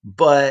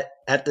 But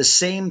at the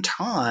same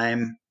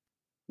time,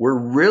 we're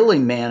really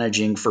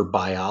managing for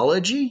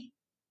biology,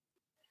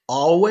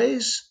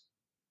 always,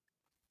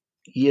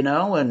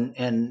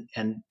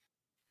 and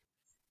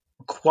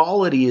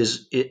quality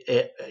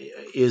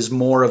is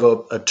more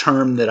of a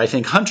term that I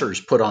think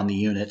hunters put on the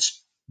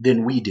units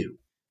than we do.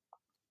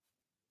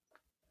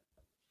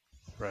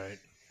 Right.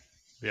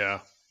 Yeah.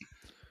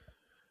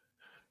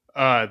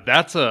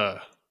 That's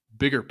a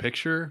bigger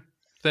picture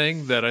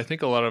thing that I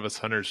think a lot of us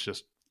hunters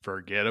just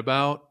forget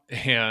about.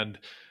 And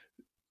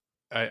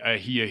I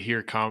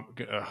hear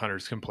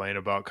hunters complain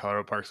about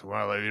Colorado Parks and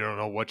Wildlife. You don't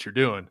know what you're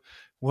doing.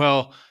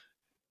 Well,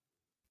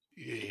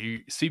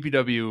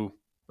 CPW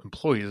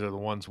employees are the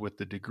ones with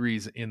the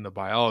degrees in the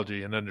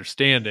biology and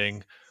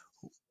understanding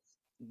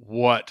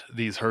what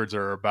these herds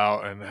are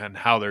about and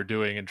how they're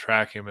doing and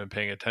tracking them and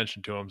paying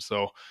attention to them.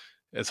 So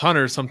as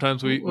hunters,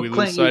 sometimes we Well, lose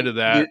Clint, sight of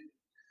that.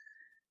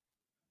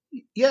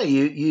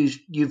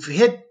 you've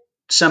hit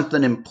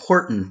something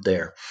important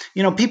there.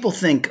 People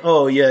think,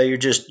 oh yeah, you're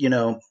just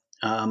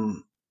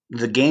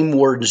the game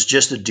warden's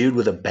just a dude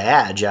with a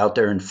badge out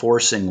there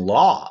enforcing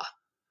law.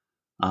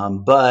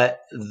 But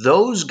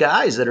those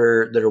guys that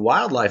are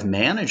wildlife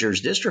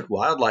managers, district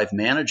wildlife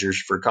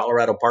managers for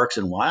Colorado Parks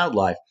and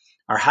Wildlife,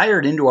 are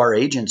hired into our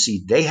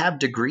agency. They have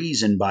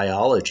degrees in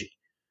biology.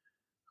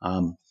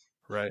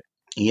 Right.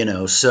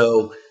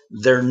 So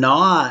they're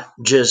not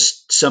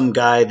just some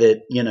guy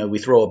that, we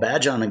throw a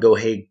badge on and go,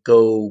 hey,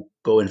 go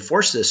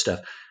enforce this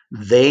stuff.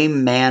 They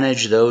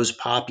manage those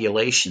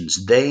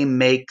populations. They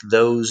make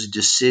those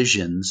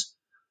decisions,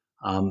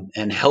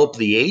 and help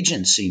the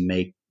agency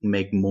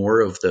make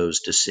more of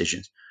those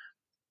decisions.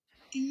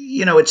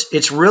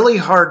 It's really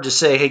hard to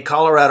say, hey,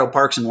 Colorado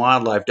Parks and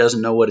Wildlife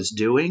doesn't know what it's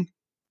doing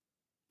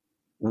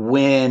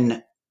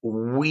when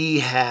we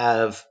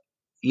have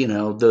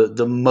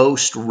the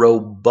most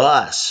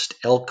robust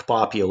elk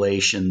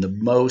population, the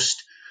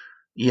most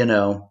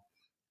the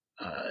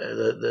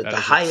That is a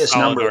highest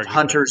solid number of argument.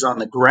 hunters on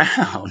the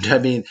ground. I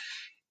mean,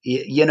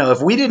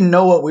 if we didn't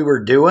know what we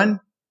were doing,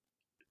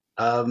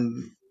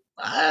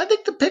 I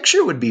think the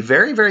picture would be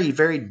very, very,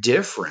 very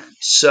different.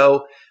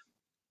 So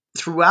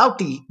throughout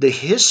the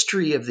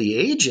history of the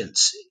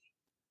agency,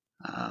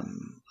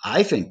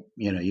 I think,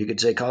 you could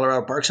say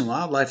Colorado Parks and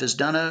Wildlife has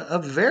done a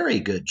very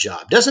good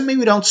job. Doesn't mean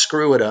we don't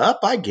screw it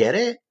up. I get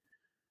it.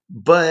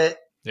 But,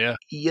 Yeah.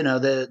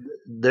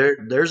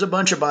 there's a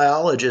bunch of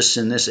biologists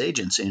in this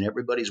agency, and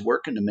everybody's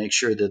working to make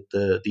sure that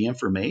the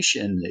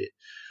information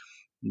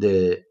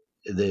that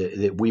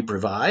we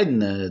provide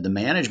and the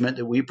management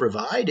that we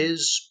provide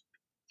is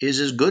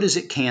as good as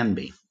it can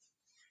be.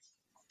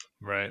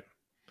 Right.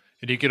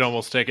 And you could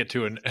almost take it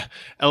to an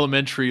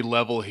elementary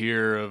level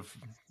here of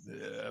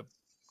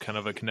kind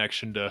of a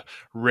connection to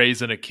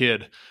raising a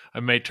kid.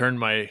 I may turn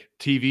my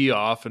TV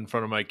off in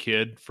front of my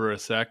kid for a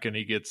sec and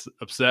he gets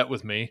upset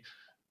with me.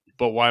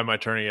 But why am I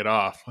turning it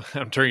off?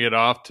 I'm turning it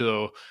off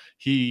till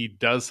he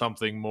does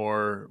something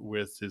more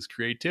with his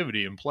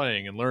creativity and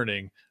playing and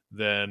learning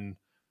than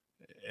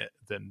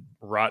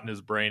rotting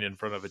his brain in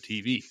front of a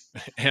TV.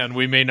 And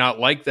we may not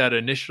like that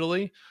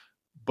initially,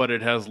 but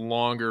it has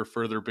longer,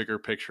 further, bigger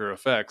picture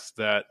effects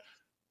that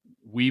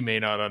we may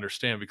not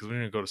understand because we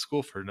didn't go to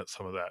school for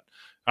some of that.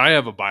 I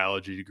have a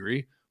biology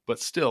degree, but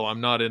still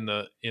I'm not in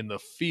the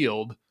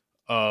field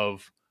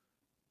of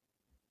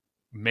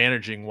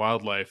managing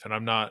wildlife,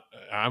 and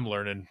I'm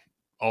learning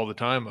all the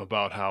time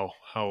about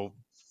how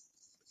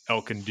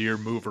elk and deer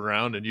move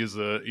around and use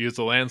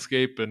the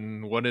landscape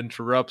and what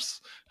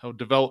interrupts, how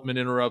development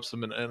interrupts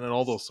them, and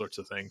all those sorts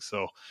of things.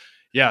 So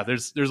yeah,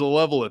 there's a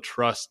level of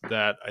trust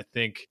that I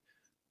think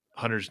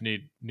hunters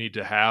need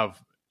to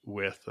have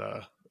with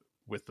the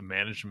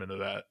management of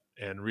that,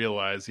 and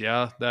realize,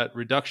 yeah, that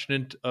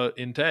reduction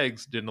in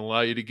tags didn't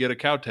allow you to get a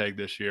cow tag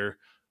this year,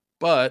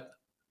 but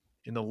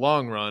in the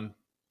long run,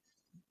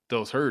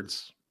 those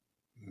herds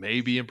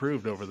may be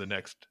improved over the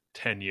next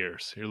 10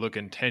 years. You're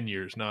looking 10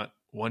 years, not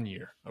 1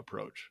 year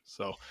approach.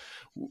 So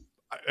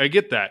I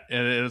get that.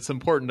 And it's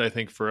important, I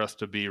think, for us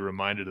to be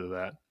reminded of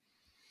that.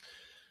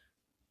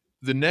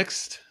 The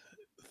next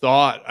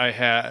thought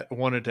I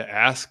wanted to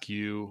ask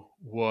you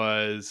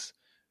was,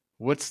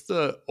 what's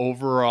the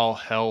overall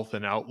health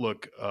and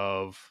outlook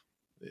of,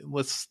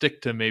 let's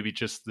stick to maybe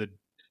just the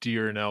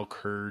deer and elk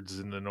herds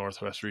in the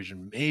Northwest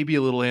region, maybe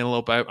a little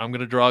antelope. I'm going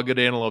to draw a good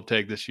antelope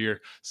tag this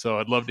year, so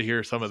I'd love to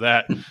hear some of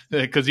that,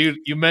 because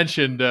you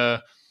mentioned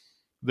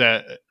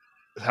that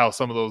how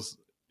some of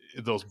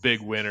those big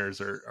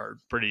winners are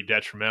pretty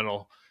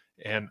detrimental,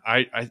 and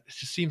it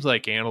just seems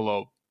like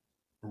antelope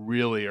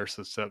really are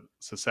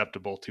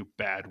susceptible to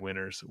bad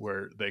winners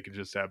where they can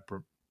just have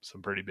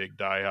some pretty big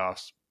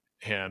die-offs.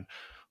 And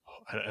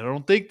I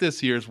don't think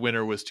this year's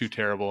winter was too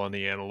terrible on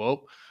the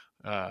antelope.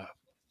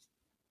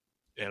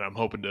 And I'm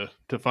hoping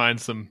to find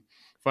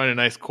a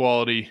nice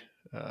quality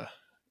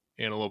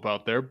antelope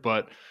out there.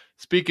 But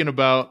speaking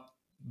about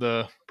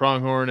the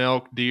pronghorn,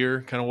 elk,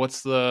 deer, kind of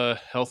what's the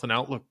health and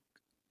outlook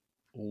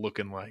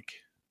looking like?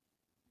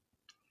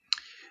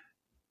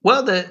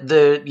 Well,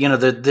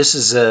 this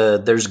is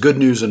there's good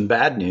news and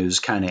bad news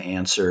kind of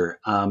answer.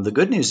 The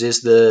good news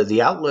is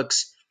the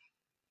outlook's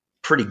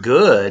pretty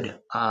good.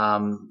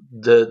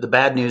 The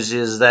bad news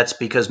is that's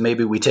because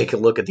maybe we take a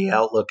look at the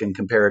outlook and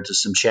compare it to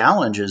some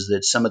challenges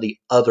that some of the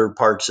other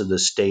parts of the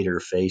state are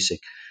facing.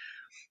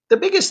 The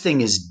biggest thing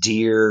is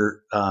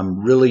deer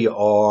really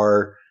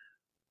are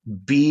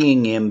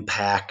being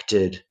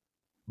impacted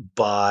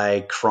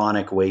by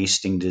chronic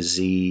wasting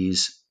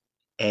disease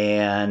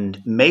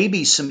and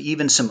maybe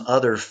some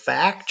other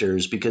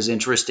factors, because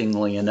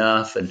interestingly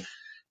enough, and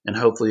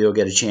hopefully you'll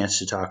get a chance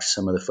to talk to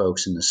some of the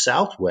folks in the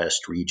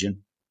Southwest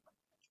region,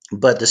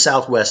 but the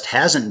Southwest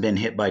hasn't been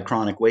hit by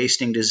chronic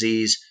wasting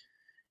disease,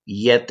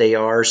 yet they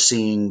are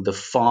seeing the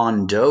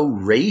fawn doe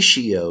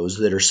ratios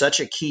that are such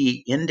a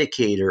key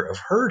indicator of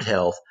herd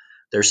health.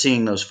 They're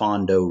seeing those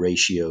fawn doe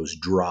ratios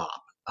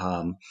drop.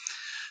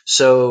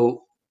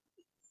 So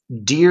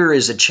deer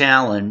is a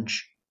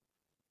challenge.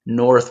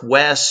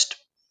 Northwest,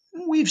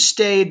 we've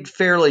stayed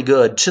fairly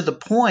good to the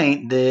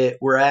point that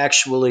we're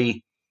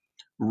actually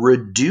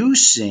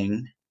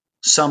reducing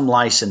some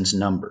license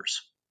numbers.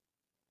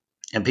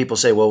 And people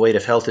say, well, wait,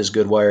 if health is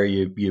good, why are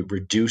you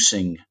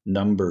reducing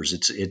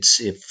numbers?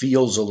 It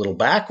feels a little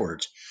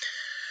backwards.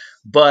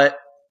 But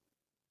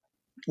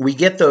we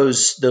get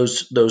those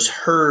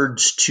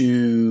herds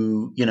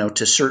to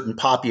certain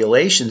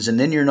populations, and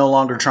then you're no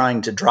longer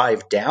trying to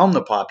drive down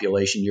the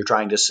population, you're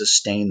trying to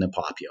sustain the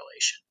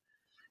population.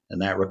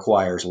 And that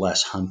requires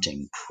less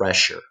hunting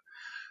pressure.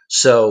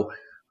 So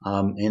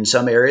in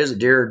some areas, the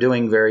deer are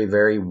doing very,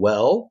 very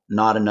well,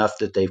 not enough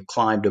that they've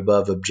climbed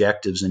above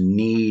objectives and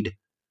need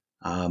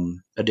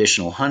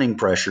additional hunting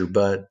pressure,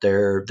 but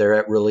they're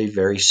at really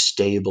very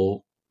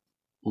stable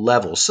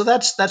levels. So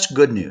that's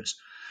good news.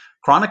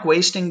 Chronic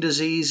wasting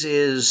disease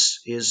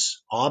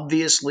is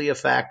obviously a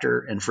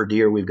factor, and for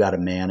deer, we've got to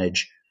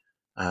manage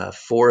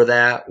for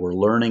that. We're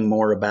learning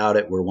more about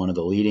it. We're one of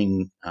the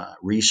leading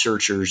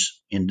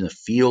researchers in the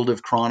field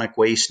of chronic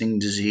wasting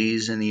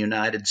disease in the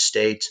United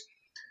States.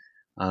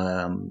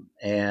 And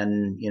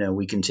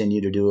we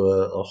continue to do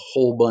a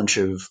whole bunch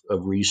of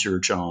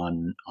research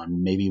on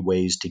maybe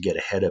ways to get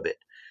ahead of it.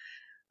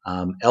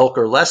 Elk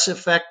are less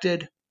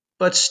affected,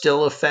 but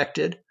still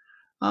affected.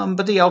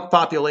 But the elk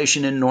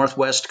population in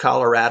northwest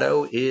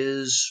Colorado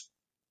is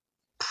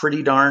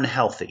pretty darn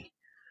healthy.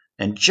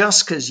 And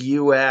just because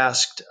you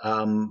asked,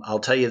 I'll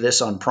tell you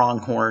this on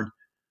pronghorn.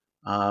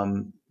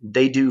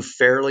 They do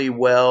fairly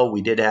well.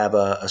 We did have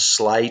a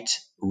slight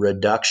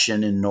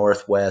reduction in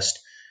northwest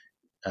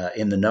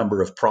in the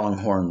number of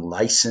pronghorn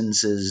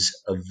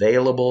licenses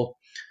available.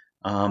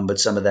 But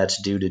some of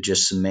that's due to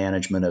just some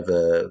management of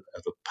a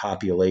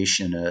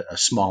population, a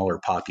smaller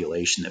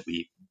population that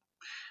we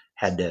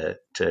had to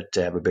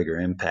have a bigger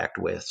impact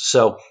with.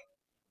 So,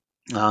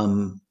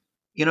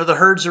 the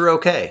herds are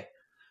okay.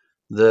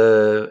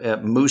 The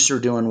moose are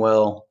doing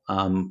well,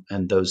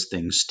 and those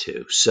things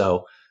too.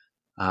 So,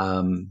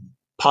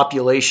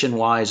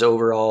 population-wise,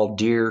 overall,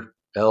 deer,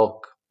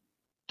 elk,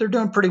 they're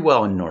doing pretty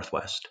well in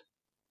Northwest.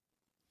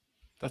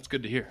 That's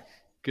good to hear.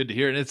 Good to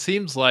hear. And it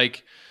seems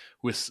like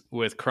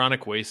with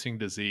chronic wasting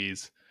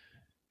disease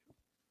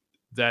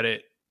that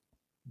it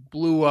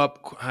blew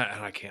up,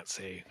 and I can't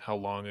say how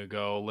long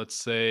ago, let's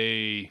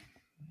say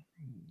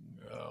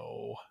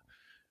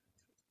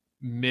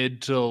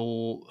mid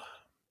to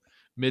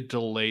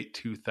late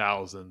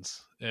 2000s.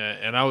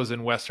 And I was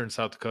in Western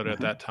South Dakota at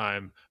that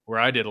time where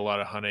I did a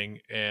lot of hunting,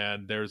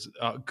 and there's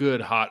a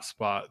good hot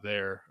spot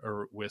there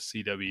with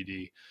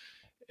CWD.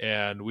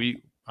 And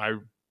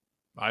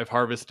I've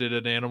harvested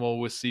an animal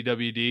with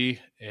CWD,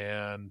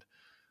 and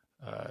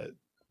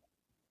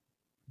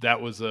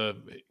that was a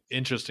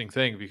interesting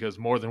thing because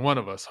more than one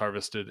of us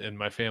harvested, and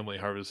my family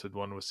harvested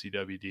one with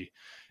CWD.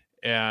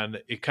 And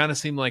it kind of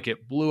seemed like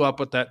it blew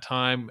up at that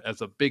time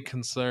as a big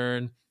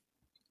concern.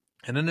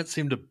 And then it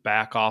seemed to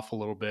back off a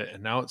little bit.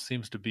 And now it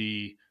seems to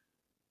be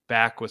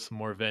back with some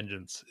more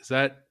vengeance. Is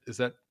that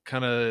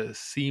kind of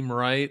seem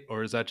right?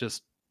 Or is that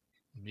just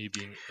me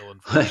being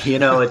ill-informed?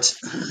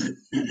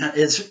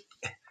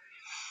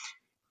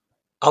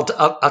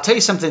 I'll tell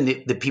you something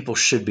that people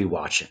should be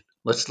watching.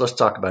 Let's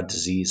talk about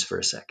disease for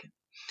a second.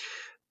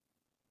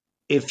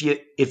 If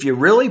you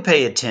really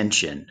pay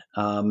attention,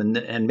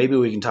 and maybe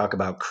we can talk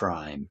about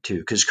crime too,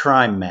 because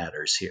crime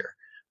matters here.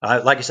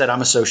 Like I said,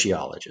 I'm a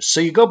sociologist. So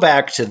you go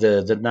back to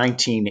the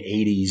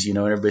 1980s, and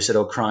everybody said,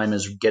 oh, crime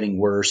is getting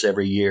worse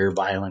every year,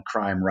 violent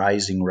crime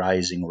rising.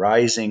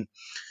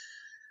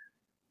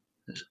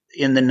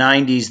 In the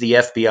 90s, the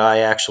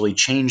FBI actually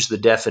changed the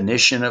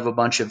definition of a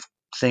bunch of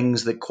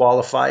things that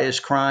qualify as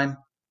crime.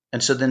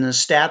 And so then the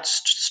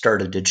stats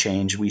started to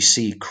change. We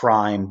see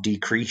crime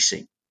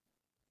decreasing.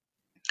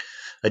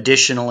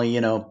 Additionally,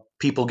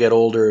 people get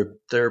older.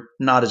 They're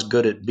not as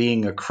good at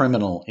being a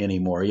criminal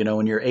anymore.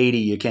 When you're 80,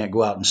 you can't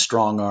go out and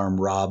strong arm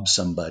rob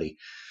somebody.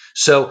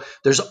 So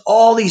there's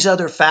all these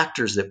other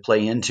factors that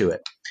play into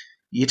it.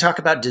 You talk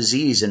about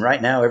disease, and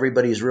right now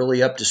everybody's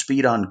really up to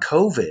speed on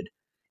COVID.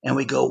 And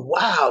we go,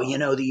 wow,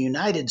 the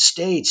United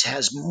States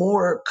has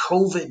more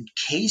COVID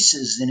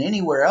cases than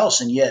anywhere else.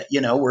 And yet,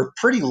 we're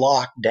pretty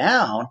locked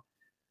down.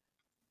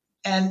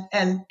 and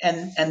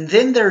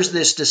then there's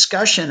this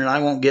discussion, and I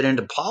won't get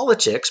into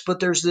politics, but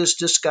there's this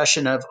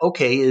discussion of,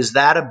 okay, is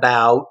that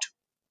about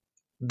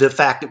the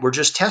fact that we're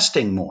just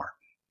testing more?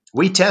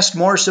 We test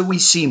more, so we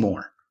see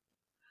more.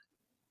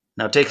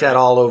 Now take that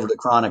all over to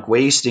chronic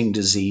wasting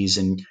disease,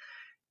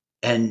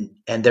 and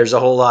there's a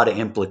whole lot of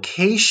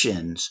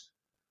implications.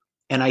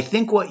 And I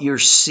think what you're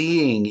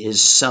seeing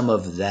is some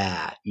of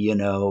that,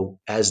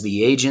 as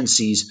the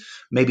agencies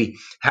maybe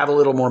have a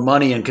little more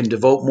money and can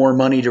devote more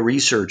money to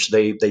research,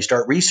 they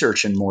start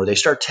researching more, they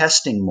start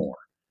testing more.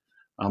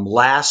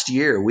 Last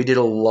year, we did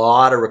a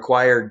lot of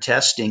required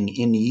testing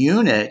in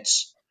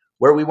units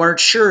where we weren't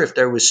sure if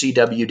there was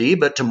CWD,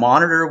 but to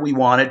monitor, we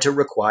wanted to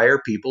require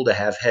people to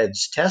have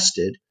heads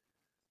tested.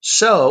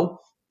 So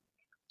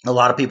a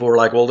lot of people were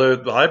like, well,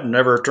 I've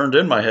never turned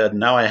in my head, and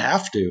now I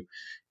have to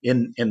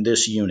in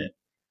this unit.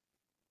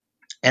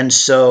 And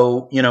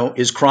so,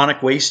 is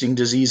chronic wasting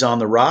disease on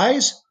the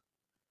rise,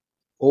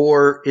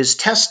 or is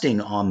testing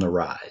on the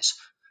rise?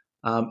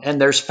 And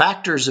there's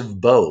factors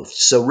of both.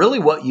 So really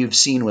what you've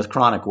seen with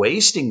chronic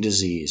wasting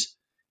disease,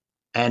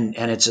 and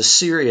it's a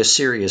serious,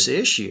 serious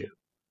issue,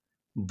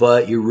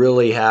 but you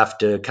really have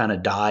to kind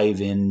of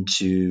dive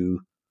into,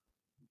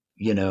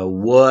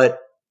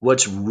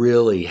 what's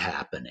really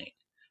happening.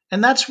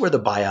 And that's where the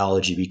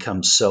biology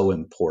becomes so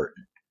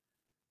important.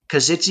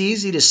 Because it's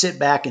easy to sit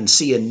back and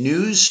see a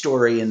news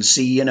story and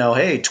see,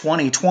 hey,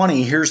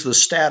 2020, here's the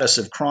status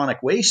of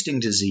chronic wasting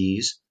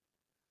disease,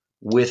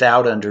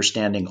 without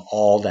understanding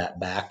all that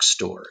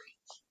backstory.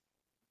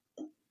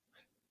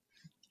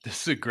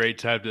 This is a great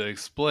time to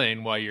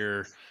explain why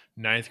your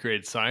ninth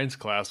grade science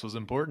class was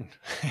important.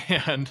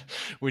 And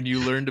when you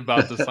learned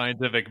about the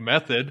scientific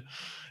method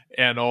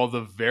and all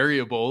the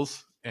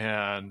variables,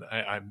 and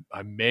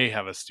I may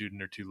have a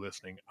student or two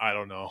listening. I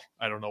don't know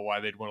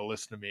why they'd want to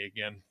listen to me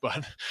again,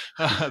 but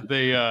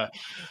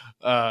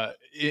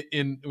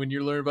when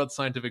you learn about the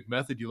scientific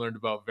method, you learned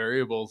about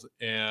variables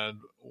and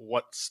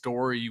what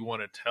story you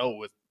want to tell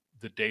with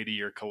the data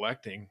you're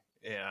collecting.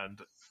 And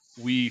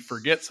we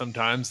forget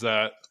sometimes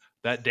that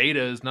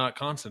data is not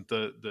constant.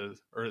 The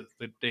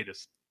data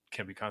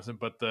can be constant,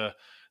 but the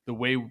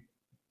way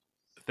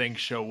things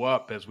show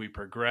up as we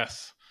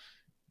progress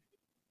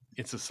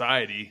in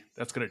society,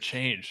 that's going to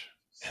change.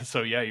 And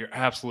so, yeah, you're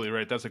absolutely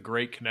right. That's a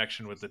great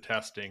connection with the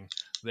testing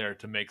there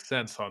to make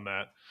sense on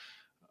that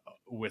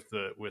with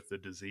the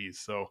disease.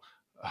 So,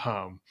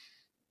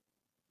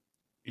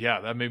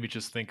 yeah, that made me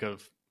just think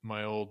of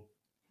my old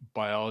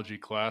biology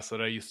class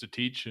that I used to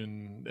teach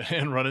and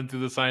running through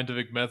the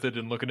scientific method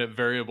and looking at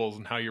variables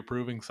and how you're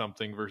proving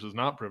something versus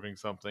not proving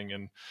something.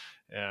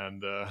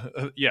 And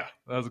yeah,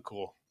 that was a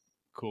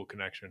cool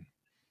connection.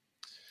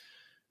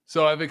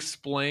 So I've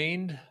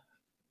explained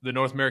the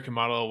North American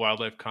model of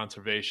wildlife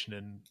conservation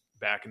and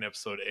back in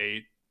episode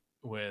 8,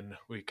 when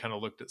we kind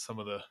of looked at some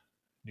of the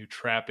new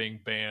trapping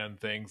ban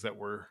things that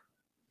were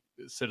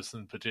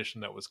citizen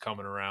petition that was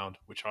coming around,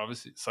 which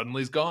obviously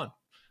suddenly is gone.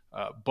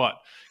 But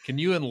can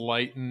you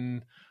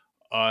enlighten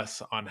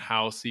us on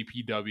how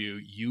CPW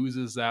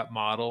uses that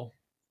model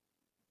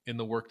in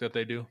the work that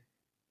they do?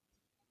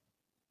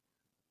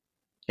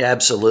 Yeah,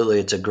 absolutely.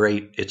 It's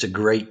a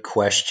great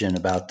question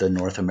about the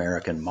North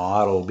American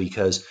model,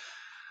 because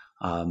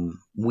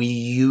we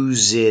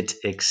use it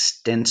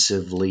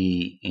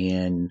extensively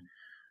in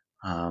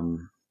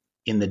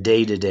the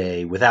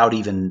day-to-day without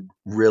even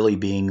really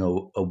being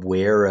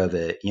aware of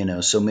it.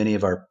 So many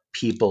of our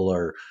people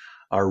are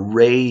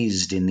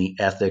raised in the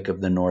ethic of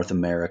the North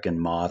American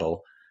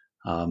model.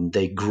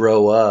 They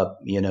grow up,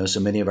 so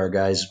many of our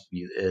guys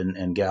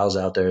and gals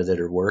out there that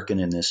are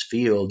working in this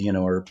field,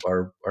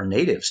 are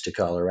natives to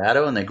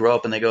Colorado, and they grow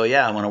up and they go,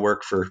 yeah, I want to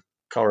work for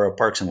Colorado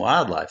Parks and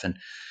Wildlife. And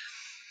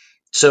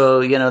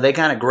so, they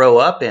kind of grow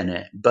up in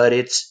it, but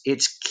it's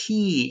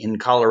key in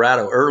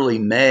Colorado. Early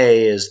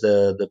May, as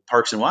the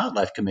Parks and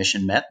Wildlife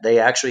Commission met, they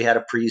actually had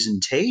a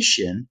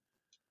presentation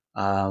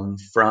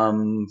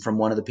from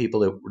one of the people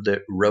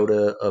that wrote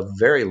a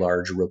very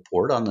large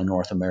report on the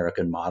North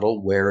American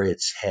model, where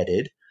it's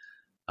headed.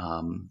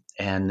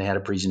 And they had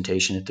a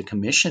presentation at the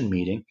commission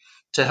meeting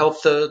to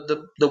help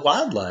the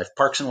wildlife,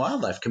 Parks and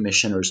Wildlife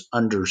commissioners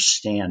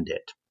understand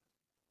it.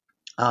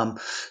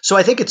 So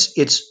I think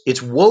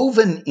it's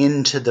woven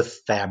into the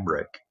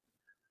fabric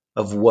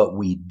of what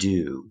we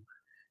do,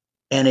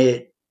 and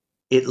it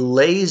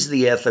lays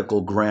the ethical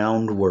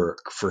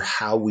groundwork for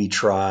how we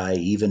try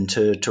even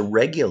to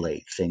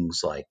regulate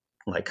things like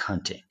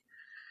hunting.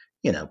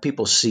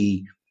 People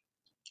see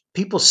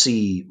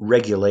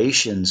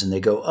regulations and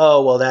they go,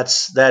 oh, well,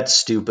 that's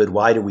stupid.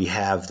 Why do we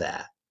have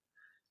that?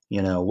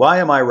 Why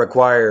am I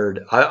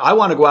required? I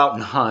want to go out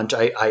and hunt.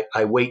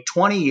 I wait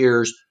 20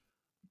 years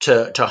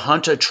to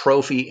hunt a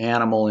trophy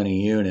animal in a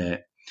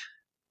unit.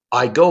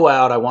 I go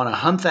out, I want to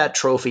hunt that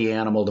trophy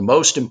animal. The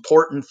most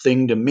important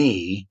thing to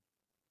me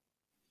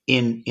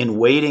in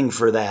waiting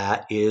for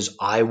that is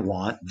I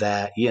want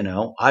that,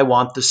 I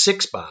want the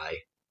 6x.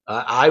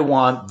 I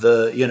want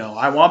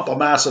the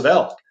massive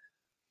elk.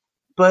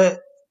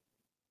 But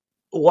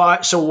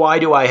why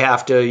do I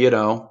have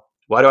to,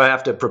 Why do I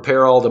have to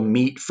prepare all the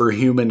meat for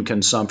human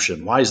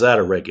consumption? Why is that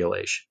a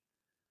regulation?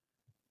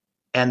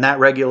 And that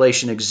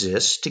regulation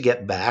exists to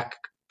get back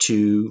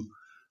to,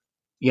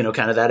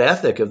 kind of that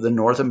ethic of the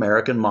North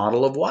American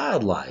model of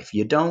wildlife.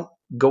 You don't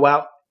go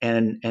out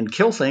and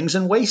kill things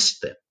and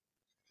waste them.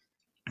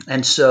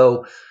 And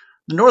so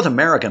the North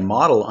American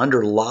model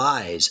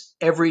underlies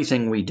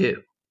everything we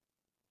do.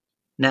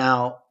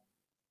 Now,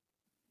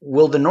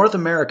 will the North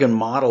American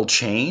model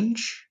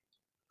change?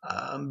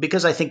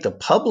 Because I think the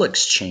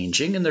public's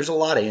changing, and there's a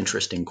lot of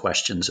interesting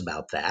questions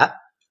about that.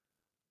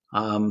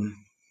 And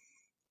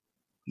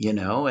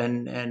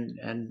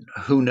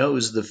who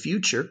knows the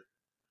future?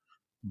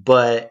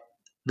 But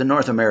the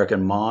North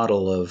American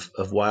model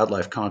of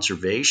wildlife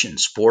conservation,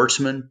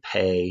 sportsmen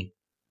pay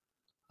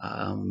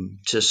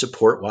to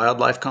support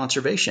wildlife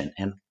conservation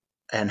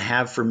and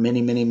have for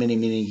many, many, many,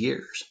 many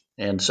years.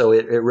 And so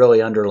it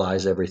really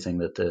underlies everything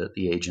that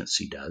the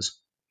agency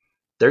does.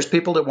 There's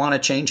people that want to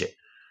change it.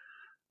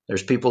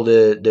 There's people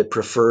that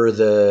prefer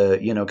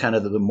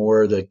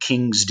the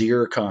king's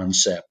deer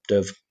concept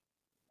of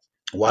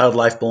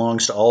wildlife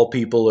belongs to all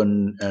people,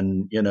 and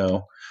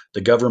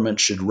the government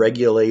should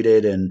regulate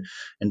it and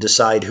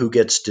decide who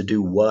gets to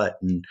do what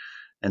and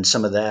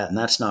some of that. And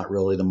that's not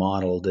really the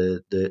model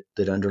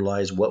that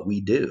underlies what we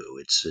do.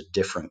 It's a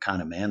different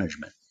kind of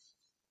management.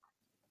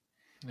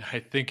 I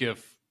think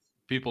if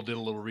people did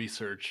a little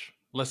research,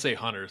 let's say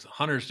hunters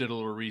did a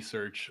little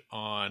research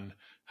on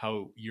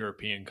how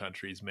European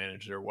countries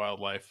manage their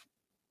wildlife,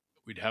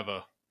 we'd have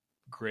a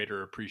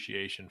greater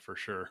appreciation for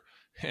sure.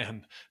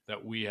 And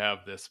that we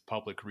have this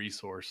public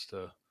resource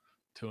to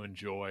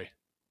enjoy.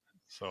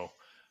 So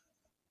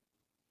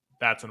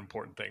that's an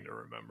important thing to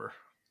remember.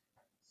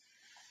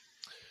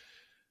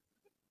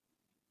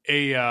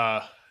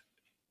 A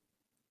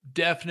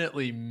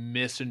definitely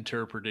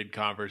misinterpreted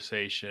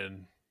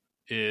conversation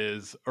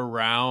is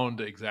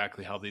around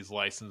exactly how these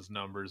license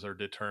numbers are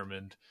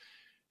determined.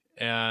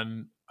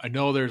 And I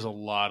know there's a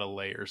lot of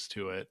layers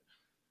to it,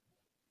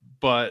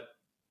 but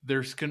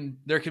there can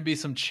be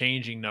some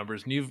changing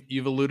numbers. And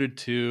you've alluded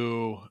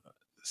to,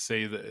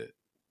 say, that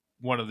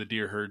one of the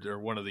deer herds or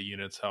one of the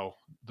units, how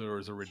there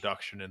was a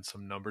reduction in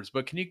some numbers.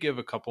 But can you give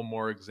a couple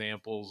more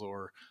examples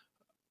or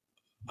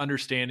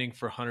understanding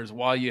for hunters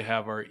while you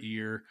have our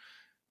ear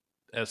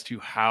as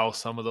to how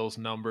some of those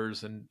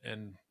numbers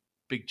and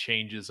big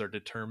changes are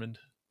determined?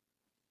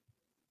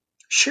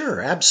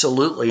 Sure,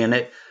 absolutely.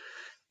 And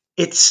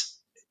it's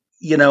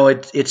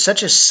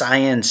such a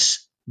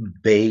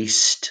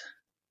science-based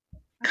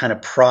kind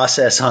of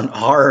process on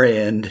our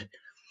end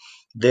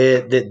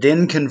that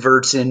then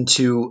converts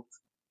into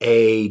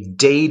a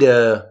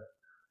data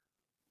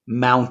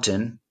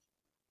mountain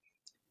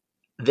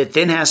that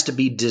then has to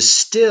be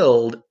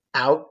distilled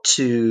out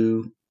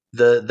to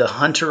the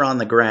hunter on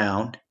the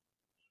ground.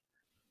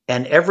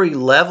 And every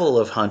level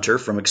of hunter,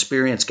 from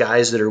experienced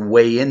guys that are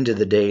way into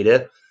the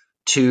data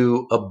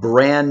to a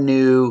brand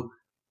new,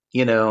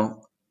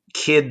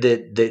 kid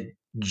that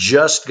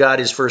just got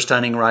his first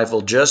hunting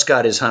rifle, just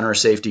got his hunter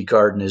safety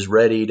card, and is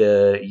ready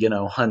to,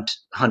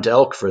 hunt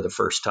elk for the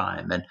first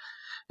time.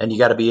 And you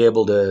got to be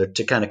able to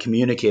kind of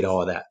communicate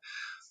all of that.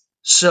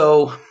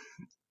 So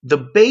the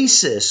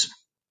basis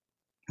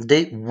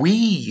that we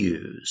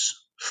use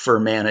for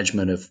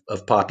management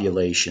of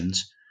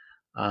populations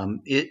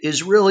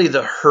is really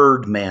the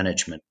herd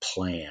management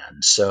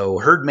plan. So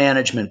herd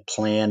management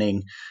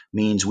planning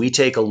means we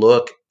take a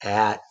look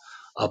at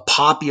a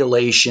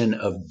population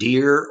of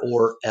deer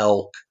or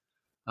elk.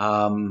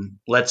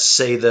 Let's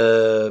say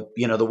the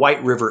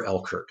White River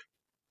elk herd,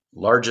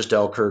 largest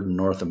elk herd in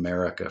North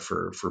America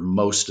for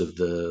most of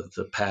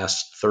the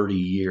past 30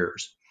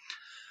 years.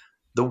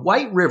 The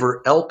White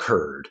River elk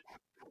herd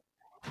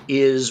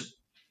is,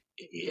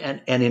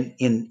 and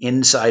in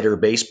insider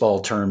baseball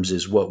terms,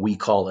 is what we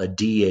call a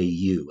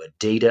DAU, a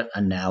data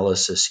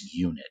analysis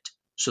unit.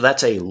 So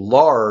that's a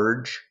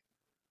large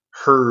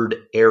herd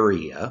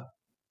area.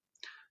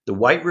 The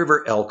White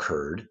River elk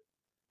herd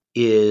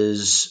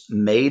is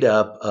made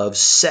up of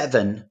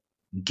 7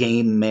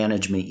 game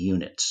management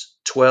units: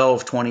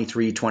 12,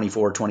 23,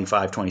 24,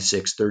 25,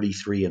 26,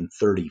 33, and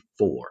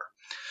 34.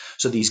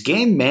 So these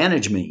game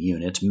management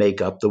units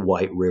make up the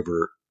White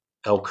River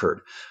elk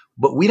herd.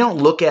 But we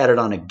don't look at it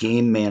on a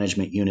game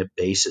management unit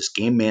basis.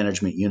 Game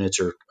management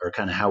units are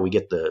kind of how we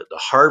get the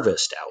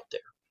harvest out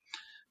there.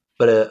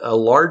 But a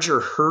larger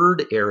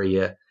herd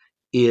area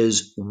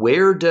is,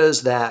 where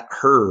does that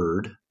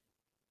herd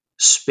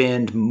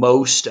spend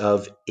most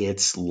of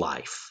its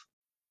life?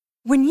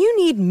 When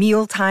you need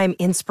mealtime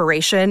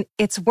inspiration,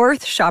 it's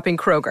worth shopping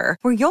Kroger,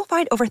 where you'll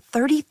find over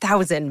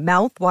 30,000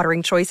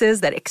 mouth-watering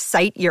choices that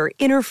excite your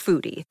inner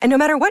foodie. And no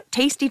matter what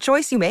tasty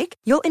choice you make,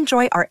 you'll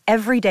enjoy our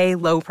everyday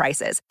low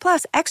prices,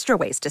 plus extra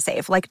ways to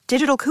save, like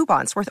digital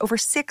coupons worth over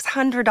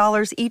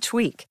 $600 each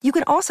week. You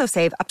can also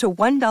save up to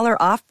 $1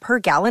 off per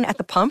gallon at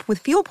the pump with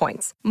fuel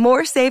points.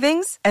 More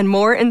savings and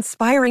more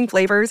inspiring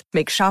flavors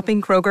make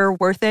shopping Kroger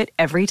worth it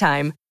every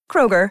time.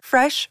 Kroger,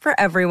 fresh for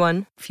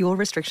everyone. Fuel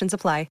restrictions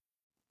apply.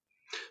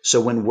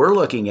 So when we're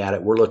looking at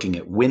it, we're looking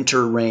at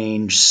winter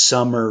range,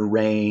 summer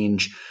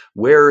range.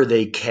 Where are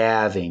they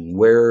calving?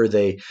 Where are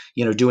they,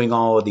 doing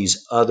all of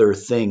these other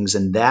things?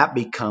 And that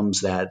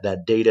becomes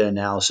that data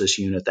analysis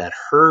unit, that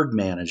herd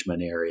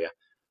management area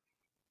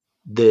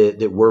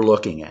that we're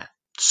looking at.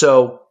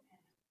 So,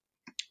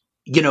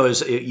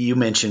 as you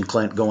mentioned,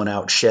 Clint, going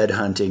out shed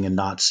hunting and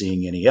not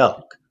seeing any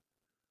elk.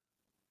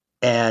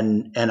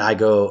 And I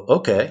go,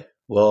 okay,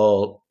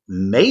 well,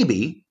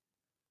 maybe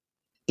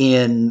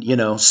in,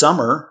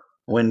 summer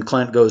when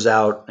Clint goes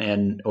out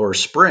or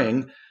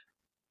spring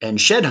and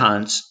shed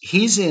hunts,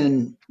 he's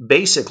in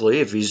basically,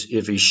 if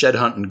he's shed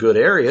hunting good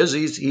areas,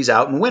 he's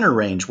out in winter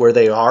range where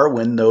they are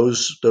when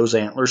those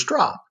antlers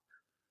drop.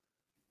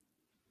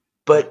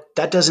 But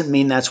that doesn't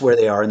mean that's where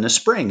they are in the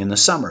spring, in the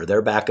summer.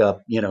 They're back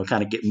up,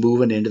 kind of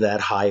moving into that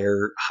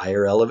higher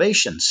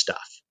elevation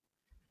stuff.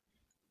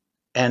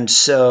 And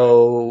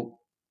so,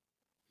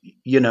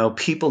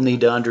 people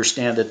need to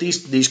understand that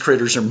these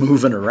critters are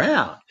moving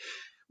around.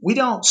 We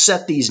don't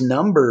set these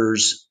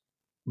numbers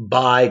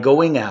by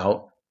going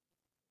out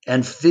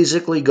and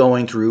physically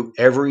going through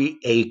every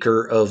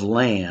acre of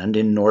land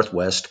in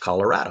Northwest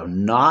Colorado.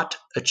 Not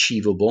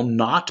achievable,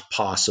 not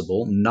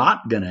possible,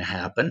 not going to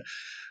happen,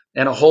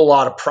 and a whole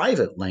lot of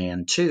private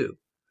land too.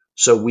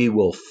 So we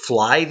will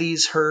fly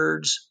these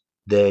herds.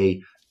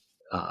 They,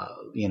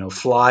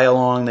 fly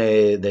along.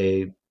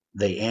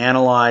 They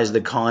analyze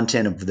the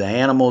content of the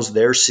animals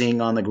they're seeing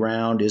on the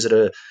ground. Is it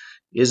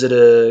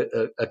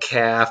a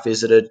calf?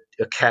 Is it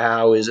a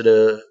cow? Is it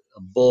a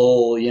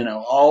bull?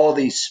 All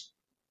these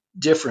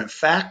different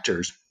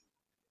factors.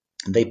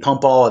 They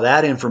pump all of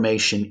that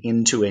information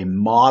into a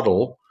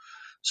model.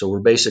 So we're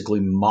basically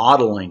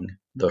modeling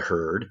the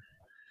herd.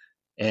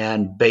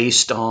 And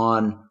based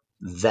on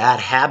that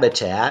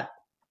habitat,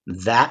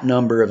 that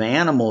number of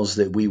animals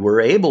that we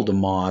were able to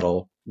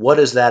model, what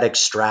does that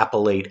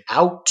extrapolate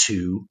out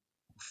to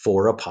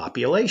for a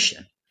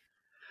population?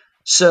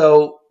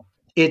 So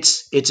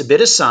it's a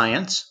bit of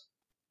science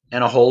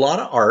and a whole lot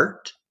of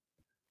art.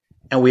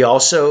 And we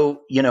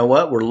also,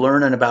 we're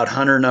learning about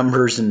hunter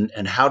numbers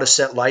and how to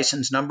set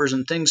license numbers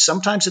and things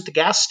sometimes at the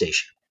gas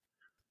station.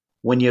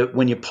 When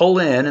you pull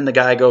in and the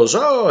guy goes,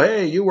 oh,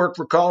 hey, you work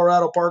for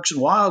Colorado Parks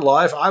and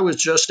Wildlife. I was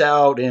just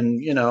out in,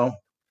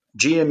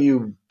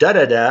 GMU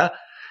da-da-da,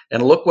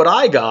 and look what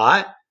I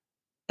got.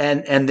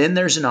 And then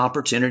there's an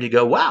opportunity to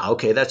go, wow,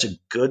 okay, that's a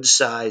good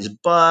size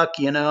buck,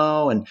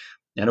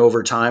 and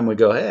over time we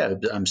go, hey,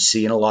 I'm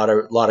seeing a lot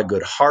of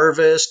good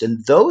harvest,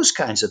 and those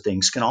kinds of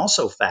things can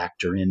also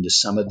factor into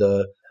some of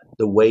the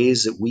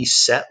ways that we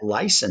set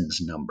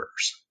license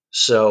numbers.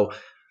 So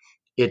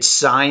it's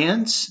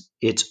science,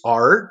 it's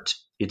art,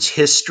 it's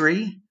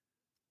history,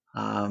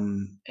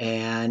 and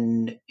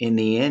in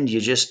the end,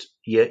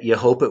 you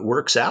hope it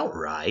works out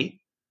right.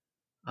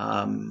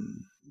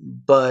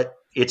 But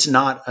it's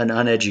not an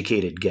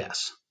uneducated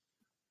guess.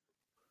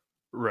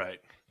 Right.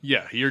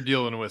 Yeah, you're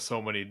dealing with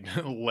so many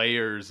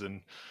layers and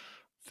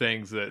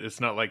things that it's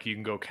not like you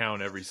can go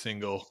count every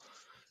single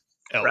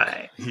elk.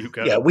 Right. You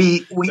got Yeah, we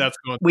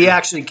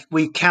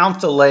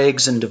count the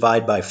legs and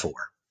divide by 4.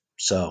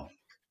 So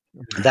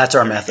that's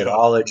our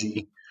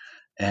methodology.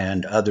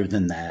 And other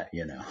than that,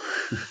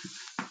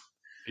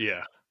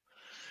 Yeah.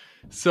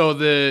 So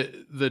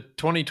the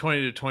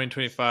 2020 to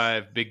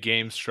 2025 big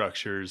game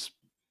structures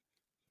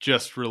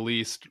just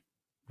released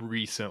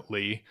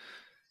recently.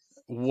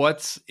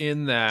 What's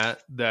in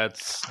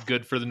that's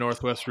good for the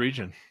Northwest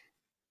region?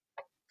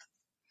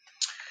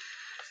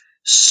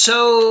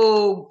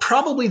 So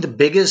probably the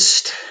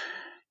biggest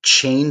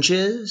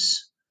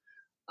changes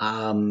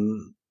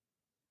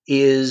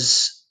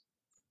is,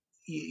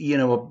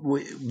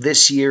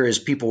 this year as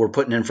people were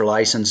putting in for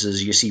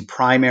licenses, you see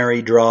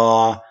primary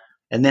draw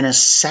and then a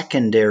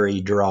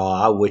secondary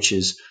draw, which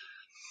is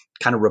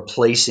kind of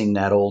replacing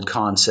that old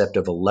concept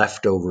of a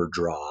leftover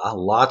draw.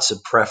 Lots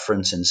of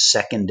preference in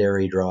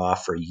secondary draw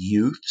for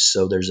youth.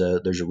 So there's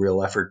a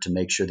real effort to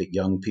make sure that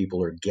young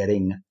people are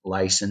getting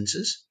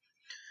licenses.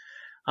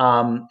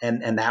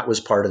 And that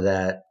was part of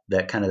that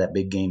kind of that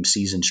big game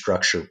season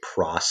structure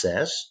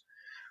process.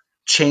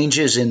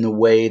 Changes in the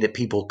way that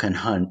people can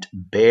hunt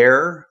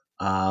bear.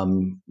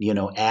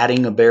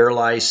 Adding a bear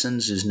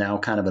license is now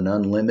kind of an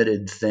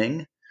unlimited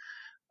thing.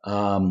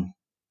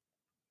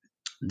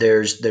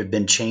 There've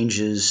been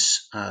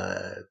changes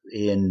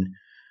in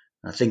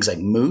things like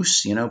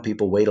moose.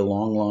 People wait a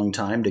long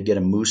time to get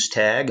a moose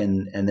tag,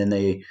 and then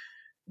they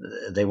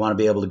want to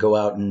be able to go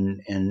out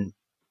and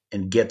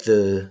get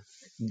the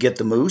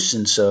moose.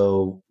 And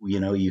so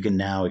you can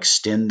now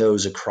extend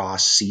those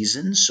across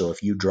seasons. So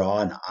if you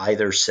draw an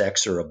either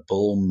sex or a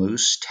bull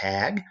moose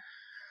tag,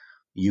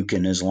 you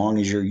can, as long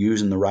as you're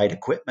using the right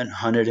equipment,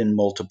 hunt it in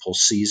multiple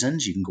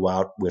seasons. You can go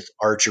out with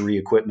archery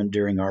equipment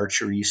during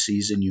archery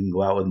season. You can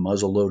go out with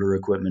muzzleloader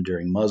equipment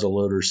during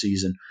muzzleloader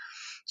season.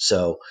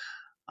 So,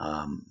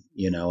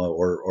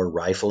 or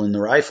rifle in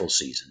the rifle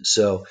season.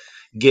 So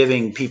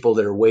giving people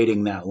that are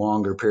waiting that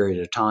longer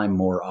period of time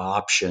more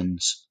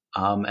options,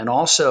 and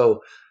also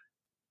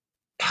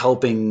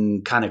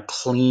helping kind of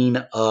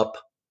clean up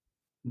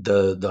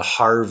the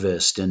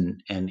harvest,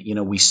 and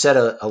we set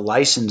a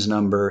license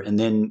number, and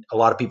then a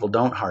lot of people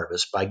don't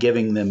harvest. By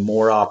giving them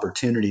more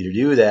opportunity to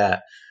do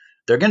that,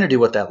 they're going to do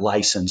what that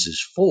license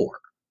is for.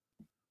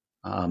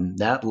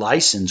 That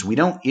license, we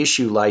don't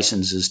issue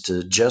licenses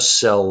to just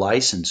sell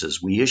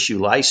licenses. We issue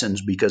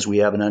license because we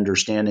have an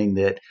understanding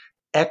that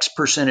X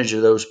percentage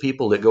of those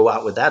people that go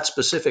out with that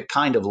specific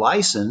kind of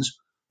license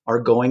are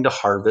going to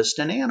harvest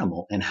an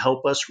animal and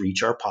help us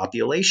reach our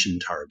population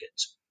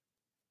targets.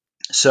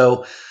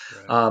 So,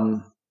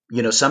 Right.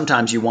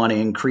 sometimes you want to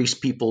increase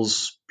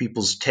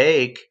people's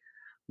take.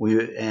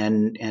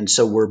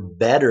 So we're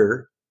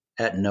better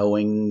at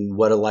knowing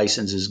what a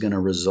license is going to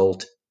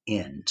result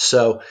in.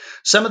 So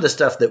some of the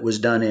stuff that was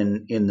done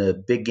in the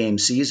big game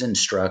season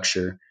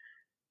structure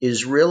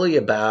is really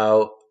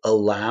about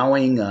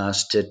allowing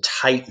us to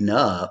tighten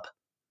up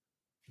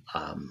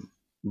um,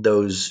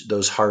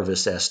 those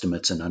harvest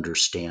estimates and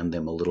understand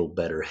them a little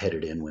better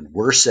headed in when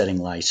we're setting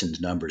license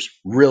numbers,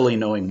 really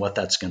knowing what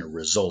that's going to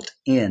result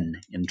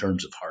in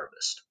terms of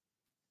harvest.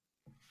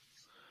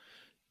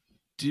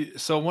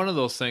 So one of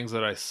those things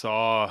that I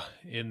saw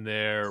in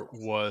there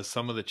was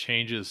some of the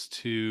changes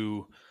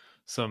to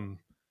some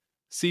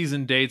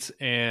season dates,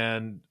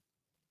 and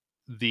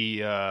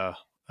the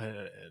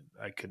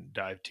I couldn't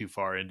dive too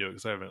far into it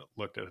because I haven't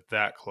looked at it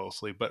that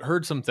closely, but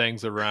heard some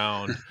things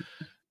around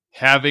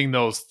having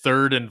those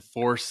third and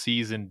fourth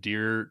season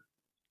deer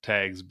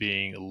tags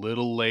being a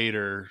little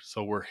later,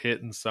 so we're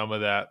hitting some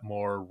of that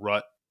more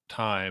rut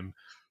time.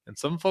 And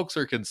some folks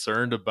are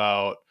concerned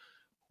about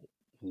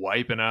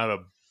wiping out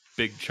a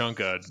big chunk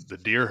of the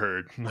deer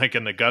herd, like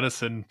in the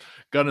Gunnison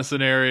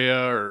area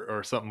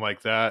or something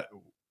like that,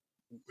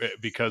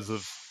 because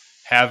of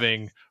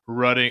having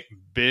rutting,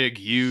 big,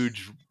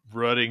 huge,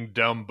 rutting,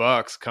 dumb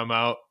bucks come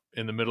out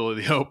in the middle of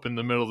the open, in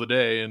the middle of the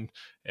day,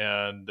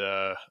 and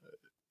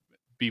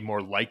be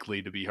more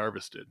likely to be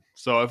harvested.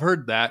 So I've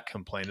heard that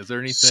complaint. Is there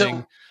anything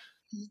So,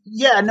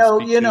 yeah, to no,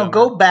 speak to on that?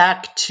 go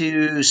back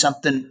to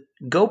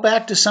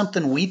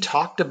something we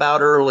talked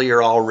about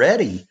earlier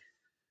already,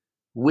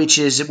 which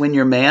is when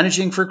you're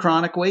managing for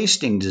chronic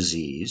wasting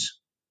disease,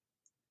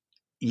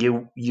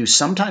 you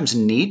sometimes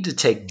need to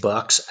take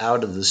bucks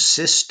out of the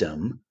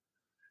system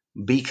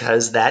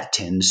because that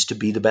tends to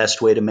be the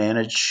best way to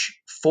manage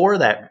for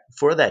that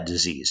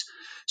disease.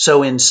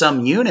 So in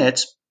some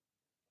units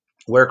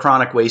where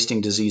chronic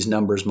wasting disease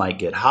numbers might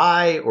get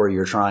high, or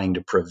you're trying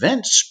to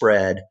prevent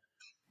spread,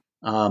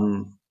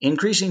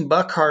 increasing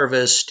buck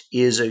harvest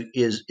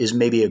is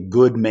maybe a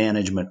good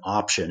management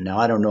option. Now,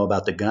 I don't know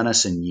about the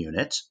Gunnison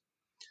units,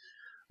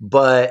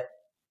 but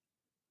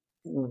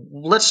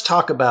let's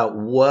talk about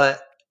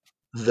what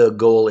the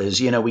goal is.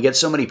 We get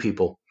so many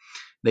people.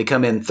 They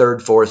come in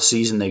third, fourth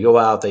season. They go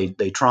out.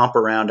 They tromp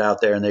around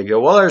out there, and they go,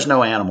 "Well, there's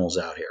no animals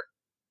out here."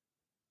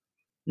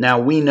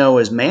 Now we know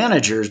as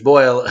managers,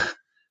 boy,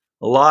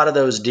 a lot of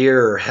those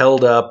deer are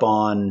held up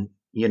on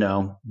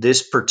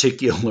this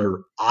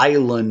particular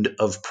island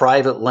of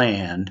private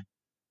land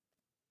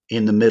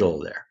in the middle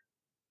there.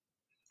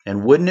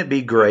 And wouldn't it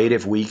be great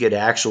if we could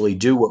actually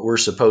do what we're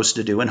supposed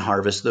to do and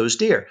harvest those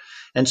deer?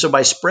 And so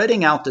by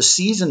spreading out the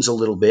seasons a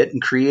little bit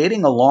and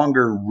creating a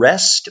longer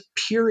rest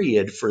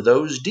period for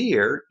those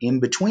deer in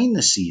between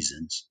the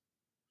seasons,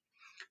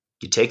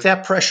 you take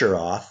that pressure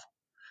off,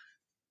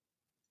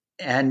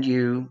 and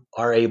you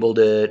are able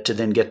to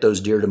then get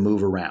those deer to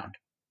move around.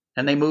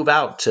 And they move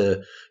out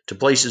to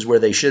places where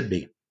they should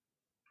be.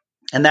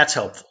 And that's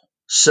helpful.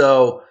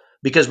 So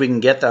because we can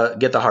get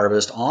the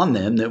harvest on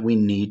them that we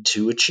need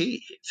to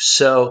achieve.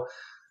 So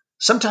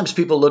sometimes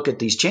people look at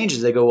these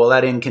changes, they go, well,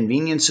 that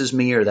inconveniences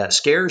me or that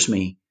scares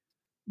me,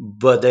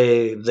 but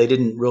they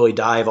didn't really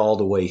dive all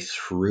the way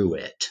through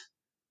it.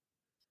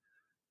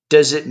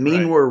 Does it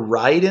mean Right. we're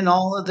right in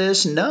all of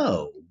this?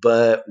 No,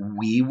 but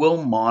we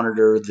will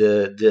monitor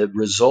the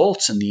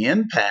results and the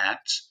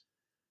impacts.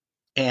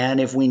 And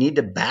if we need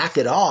to back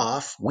it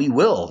off, we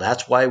will.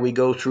 That's why we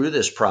go through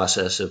this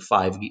process of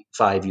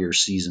 5-year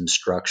season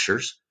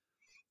structures.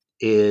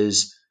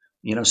 Is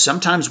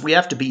sometimes we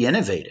have to be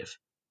innovative.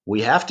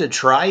 We have to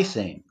try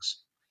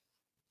things,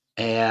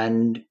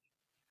 and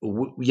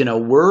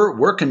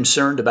we're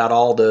concerned about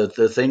all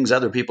the things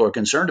other people are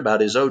concerned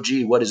about. Is, oh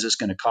gee, what is this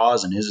going to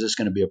cause, and is this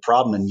going to be a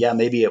problem? And yeah,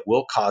 maybe it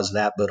will cause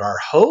that, but our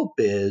hope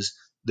is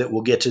that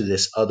we'll get to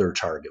this other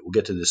target, we'll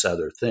get to this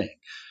other thing.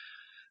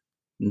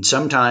 And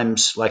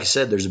sometimes, like I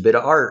said, there's a bit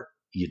of art.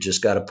 You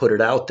just got to put it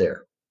out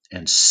there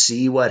and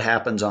see what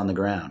happens on the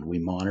ground. We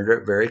monitor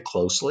it very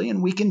closely,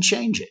 and we can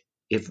change it.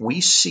 If we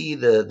see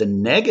the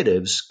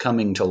negatives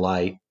coming to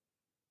light,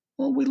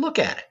 well, we look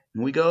at it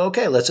and we go,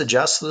 okay, let's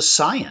adjust the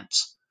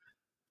science.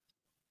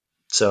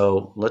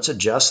 So let's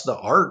adjust the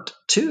art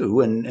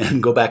too,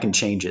 and go back and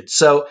change it.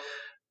 So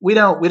we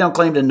don't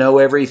claim to know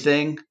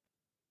everything,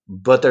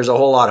 but there's a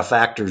whole lot of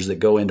factors that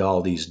go into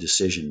all these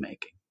decision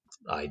making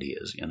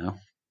ideas.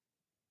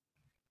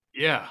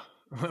 Yeah.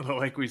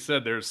 Like we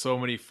said, there's so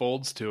many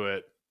folds to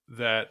it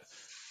that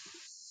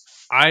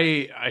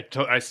I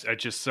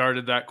just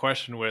started that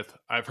question with,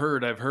 I've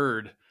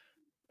heard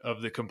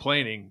of the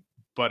complaining,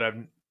 but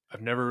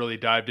I've never really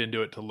dived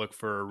into it to look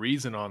for a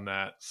reason on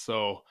that.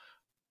 So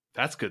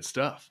that's good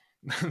stuff.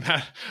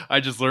 That I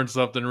just learned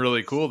something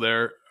really cool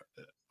there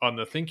on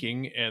the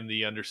thinking and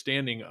the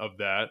understanding of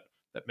that.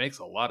 That makes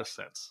a lot of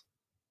sense.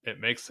 It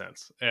makes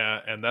sense.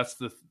 And that's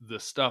the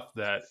stuff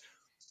that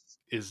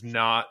is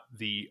not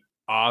the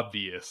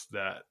obvious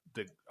that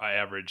the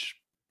average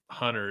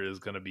hunter is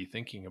going to be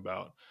thinking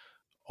about.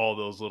 All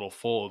those little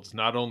folds.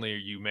 Not only are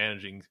you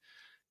managing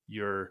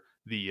the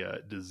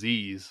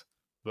disease,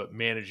 but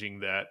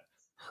managing that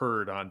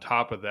herd on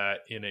top of that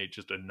in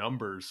just a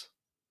numbers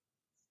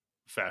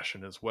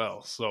fashion as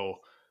well. So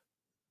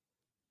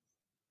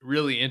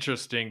really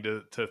interesting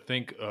to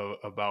think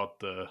about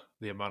the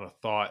amount of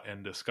thought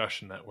and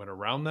discussion that went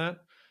around that.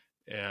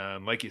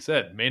 And like you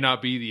said, may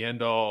not be the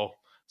end all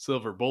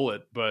silver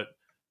bullet, but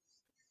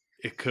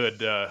it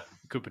could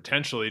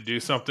potentially do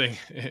something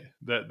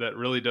that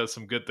really does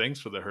some good things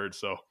for the herd.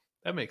 So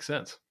that makes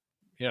sense.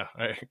 Yeah,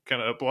 I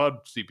kind of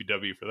applaud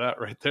CPW for that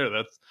right there.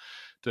 That's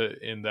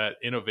in that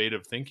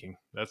innovative thinking.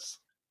 That's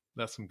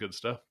some good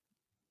stuff.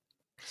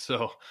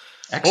 So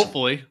Excellent.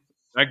 hopefully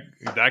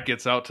that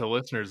gets out to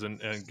listeners and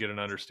get an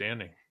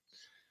understanding.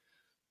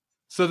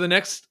 So the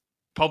next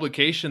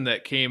publication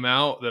that came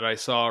out that I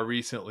saw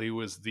recently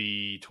was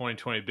the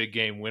 2020 Big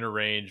Game Winter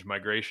Range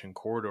Migration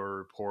Corridor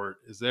Report.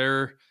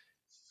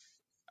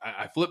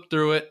 I flipped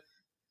through it.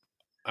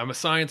 I'm a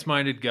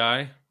science-minded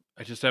guy.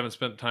 I just haven't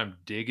spent time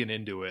digging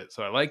into it.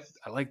 So I like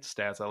the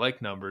stats. I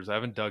like numbers. I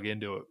haven't dug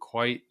into it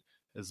quite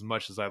as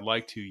much as I'd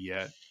like to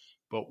yet.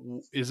 But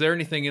is there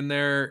anything in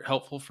there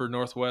helpful for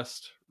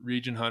Northwest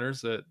region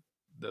hunters that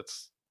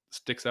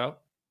sticks out?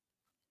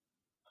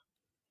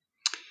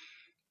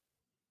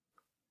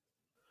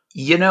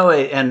 And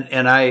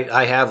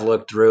I have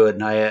looked through it,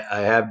 and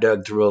I have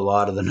dug through a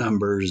lot of the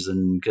numbers,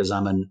 and because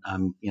I'm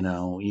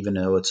even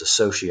though it's a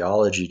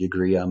sociology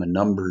degree, I'm a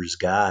numbers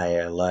guy.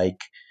 I like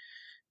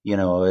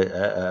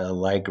I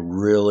like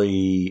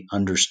really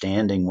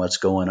understanding what's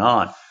going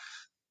on,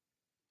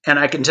 and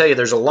I can tell you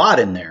there's a lot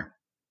in there.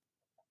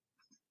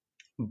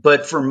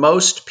 But for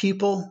most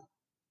people,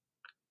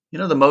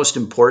 the most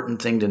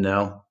important thing to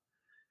know,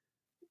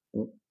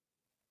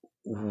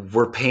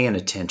 we're paying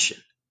attention.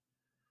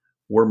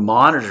 We're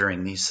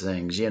monitoring these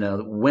things.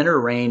 Winter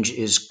range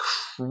is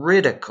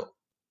critical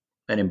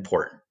and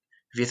important.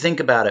 If you think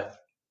about it,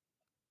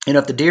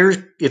 if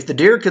the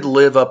deer could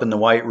live up in the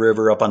White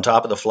River, up on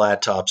top of the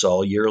flat tops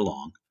all year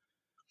long,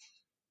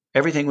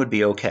 everything would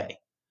be okay.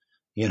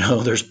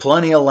 There's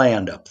plenty of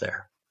land up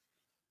there,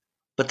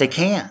 but they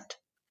can't.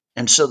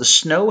 And so the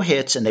snow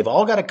hits, and they've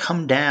all got to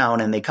come down,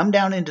 and they come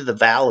down into the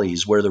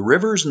valleys where the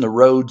rivers and the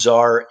roads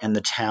are and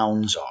the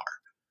towns are.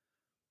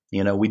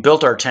 We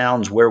built our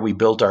towns where we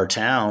built our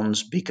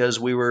towns because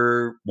we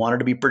wanted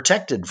to be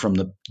protected from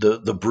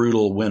the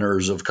brutal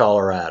winters of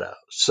Colorado.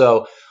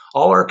 So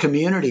all our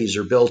communities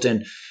are built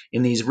in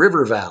these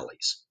river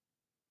valleys.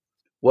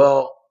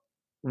 Well,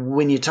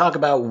 when you talk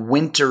about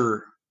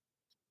winter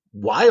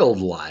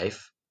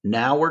wildlife,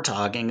 now we're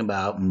talking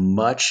about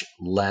much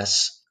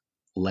less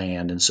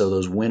land. And so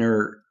those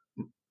winter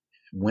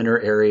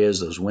areas,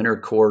 those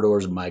winter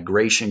corridors,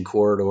 migration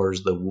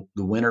corridors, the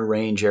winter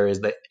range areas,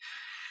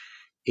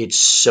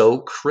 it's so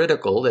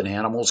critical that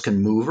animals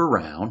can move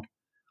around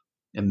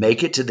and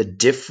make it to the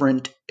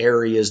different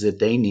areas that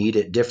they need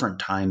at different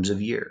times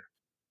of year.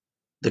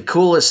 The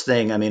coolest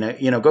thing,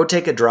 go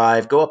take a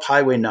drive, go up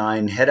Highway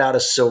 9, head out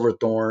of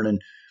Silverthorne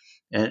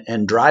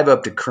and drive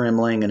up to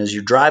Kremling. And as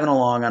you're driving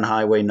along on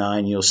Highway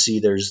 9, you'll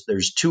see there's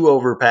 2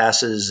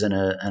 overpasses and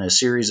a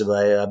series of,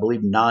 I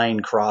believe,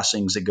 9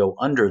 crossings that go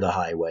under the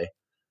highway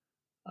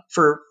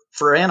for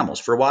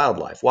animals, for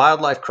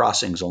wildlife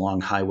crossings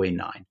along Highway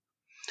 9.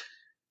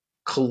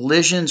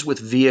 Collisions with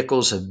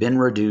vehicles have been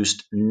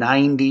reduced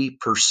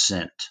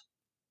 90%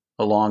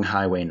 along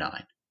Highway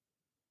 9.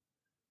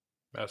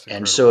 That's incredible.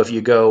 And so if you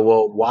go,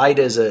 well, why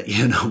does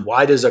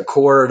a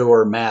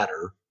corridor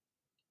matter?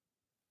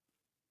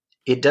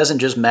 It doesn't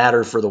just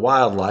matter for the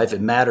wildlife.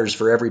 It matters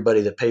for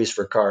everybody that pays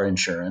for car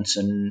insurance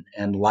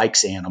and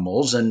likes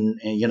animals and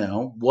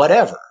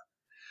whatever.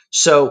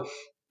 So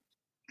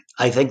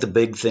I think the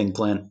big thing,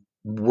 Clint,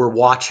 we're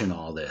watching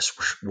all this.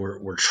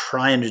 We're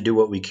trying to do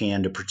what we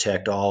can to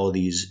protect all of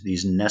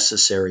these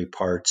necessary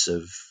parts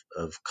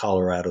of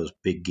Colorado's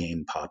big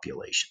game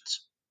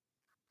populations.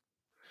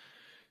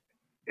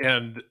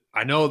 And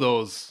I know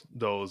those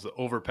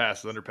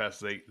overpasses,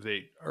 underpasses,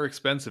 they are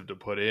expensive to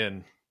put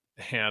in.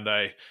 And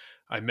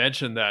I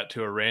mentioned that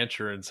to a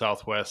rancher in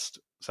Southwest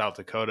South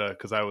Dakota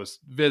because I was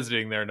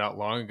visiting there not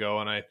long ago,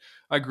 and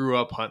I grew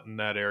up hunting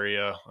that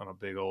area on a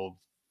big old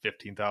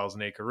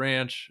 15,000 acre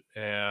ranch,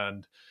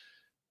 and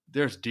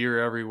there's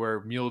deer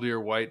everywhere, mule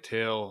deer,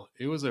 whitetail.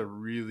 It was a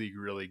really,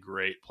 really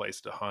great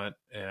place to hunt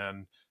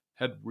and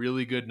had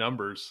really good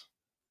numbers.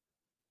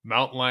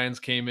 Mountain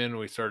lions came in.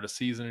 We started a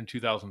season in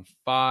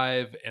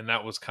 2005, and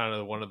that was kind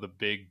of one of the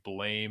big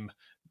blames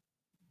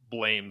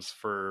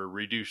for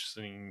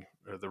reducing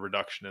or the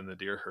reduction in the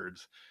deer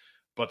herds.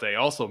 But they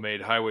also made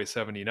Highway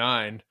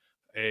 79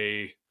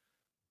 a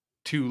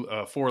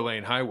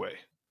 4-lane highway.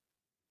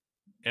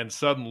 And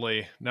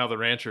suddenly now the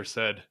rancher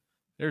said,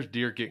 there's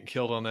deer getting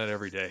killed on that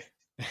every day.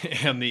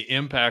 And the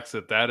impacts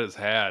that has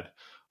had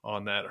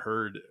on that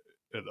herd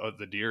of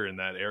the deer in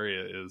that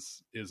area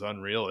is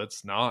unreal.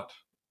 It's not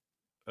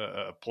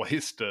a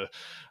place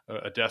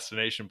a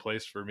destination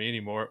place for me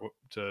anymore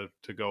to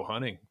go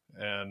hunting,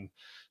 and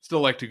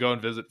still like to go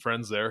and visit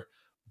friends there.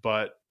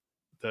 But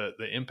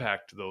the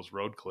impact those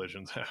road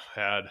collisions have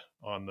had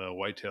on the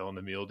whitetail and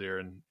the mule deer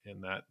in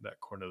that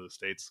corner of the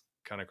state's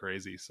kind of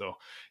crazy. So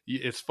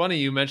it's funny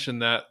you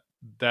mentioned that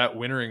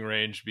wintering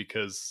range,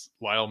 because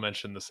Lyle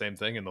mentioned the same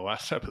thing in the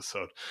last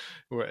episode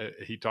where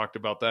he talked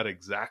about that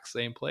exact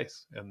same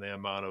place and the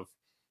amount of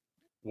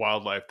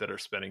wildlife that are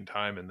spending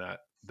time in that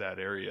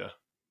area.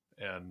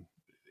 And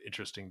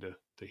interesting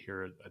to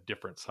hear a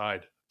different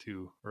side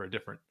to, or a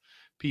different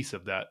piece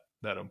of that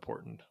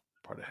important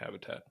part of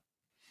habitat.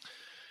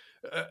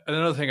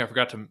 Another thing I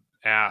forgot to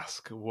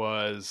ask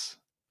was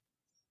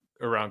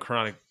around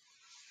chronic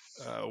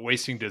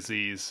wasting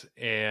disease,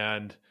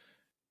 and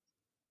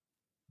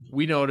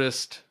we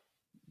noticed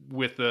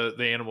with the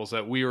animals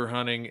that we were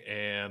hunting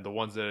and the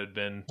ones that had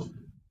been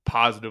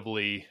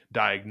positively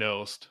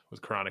diagnosed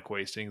with chronic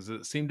wastings,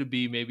 it seemed to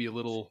be maybe a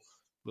little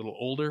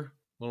older,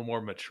 a little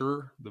more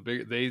mature.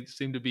 They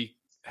seem to be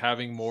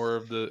having more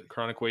of the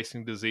chronic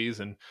wasting disease.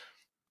 And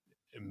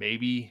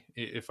maybe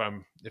if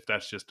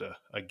that's just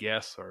a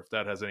guess, or if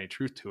that has any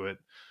truth to it,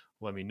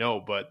 let me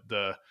know. But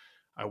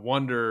I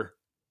wonder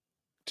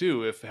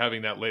too if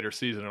having that later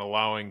season and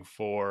allowing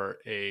for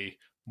a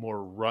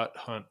more rut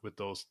hunt with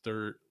those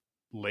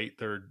late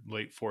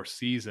fourth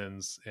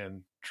seasons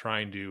and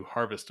trying to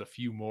harvest a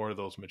few more of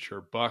those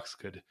mature bucks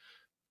could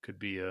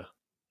be a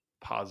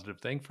positive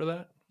thing for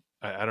that.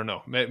 I don't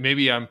know.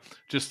 Maybe I'm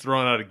just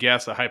throwing out a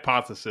guess, a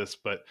hypothesis,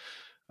 but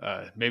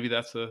maybe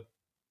that's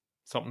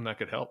something that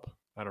could help.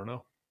 I don't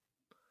know.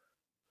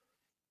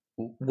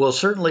 Well,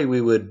 certainly we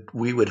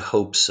would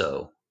hope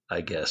so. I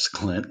guess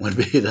Clint would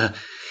be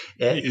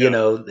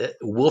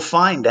we'll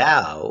find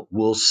out.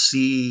 We'll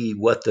see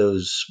what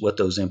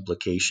those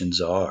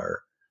implications are,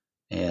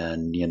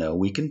 and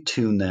we can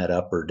tune that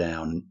up or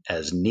down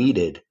as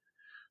needed.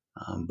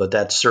 But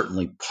that's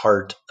certainly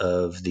part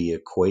of the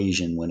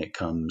equation when it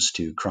comes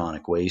to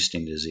chronic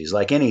wasting disease.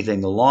 Like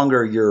anything, the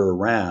longer you're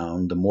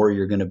around, the more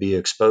you're going to be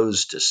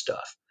exposed to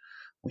stuff.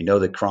 We know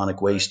that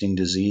chronic wasting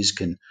disease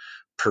can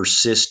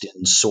persist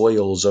in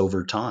soils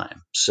over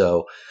time.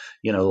 So,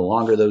 the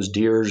longer those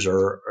deer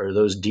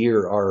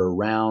are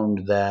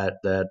around that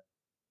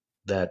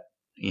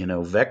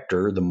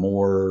vector, the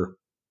more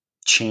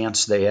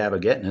chance they have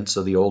of getting it.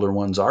 So the older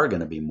ones are going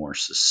to be more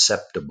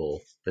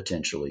susceptible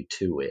potentially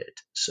to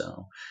it.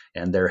 So,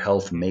 and their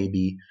health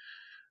maybe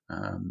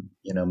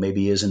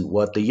isn't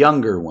what the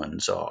younger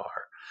ones are.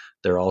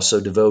 They're also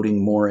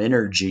devoting more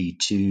energy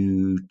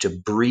to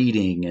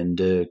breeding and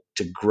to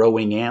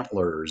growing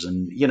antlers,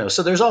 and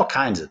so there's all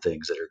kinds of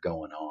things that are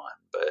going on.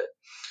 But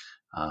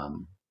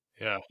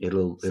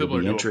it'll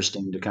be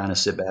interesting to kind of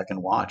sit back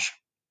and watch.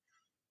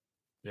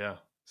 Yeah,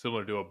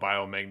 similar to a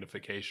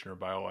biomagnification or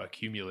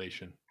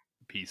bioaccumulation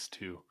piece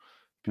to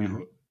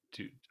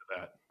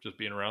that, just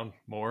being around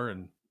more,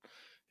 and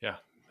yeah,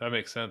 that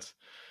makes sense.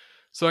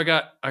 So I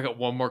got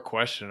one more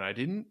question. I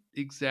didn't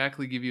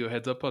exactly give you a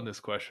heads up on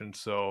this question,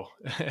 so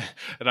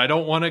and I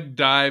don't want to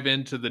dive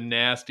into the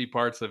nasty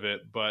parts of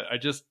it, but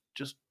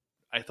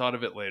I thought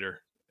of it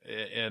later,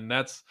 and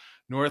that's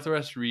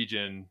Northwest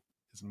region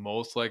is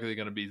most likely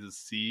going to be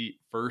the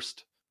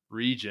first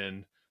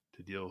region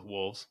to deal with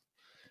wolves,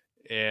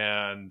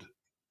 and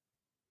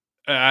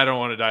I don't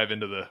want to dive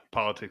into the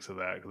politics of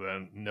that because I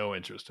have no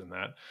interest in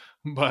that.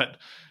 But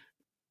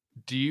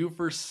do you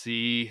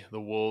foresee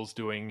the wolves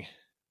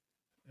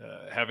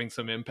having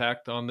some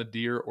impact on the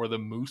deer or the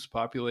moose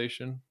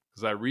population?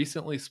 Because I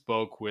recently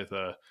spoke with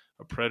a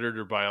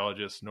predator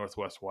biologist,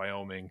 Northwest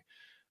Wyoming,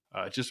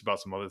 just about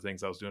some other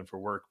things I was doing for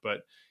work.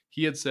 But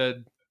he had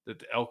said that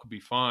the elk would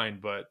be fine,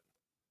 but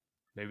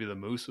maybe the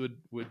moose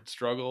would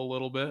struggle a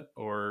little bit.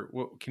 Or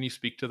can you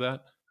speak to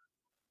that?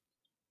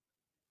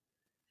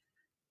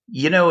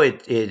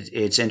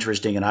 It's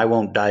interesting, and I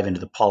won't dive into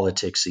the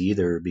politics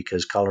either,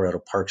 because Colorado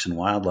Parks and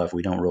Wildlife,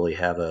 we don't really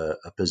have a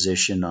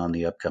position on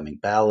the upcoming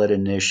ballot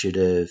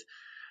initiative.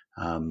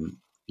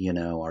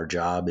 Our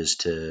job is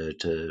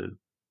to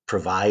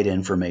provide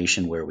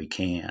information where we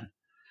can.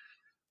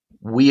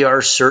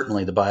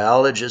 The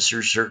biologists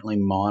are certainly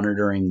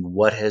monitoring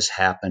what has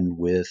happened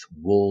with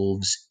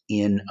wolves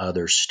in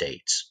other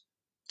states.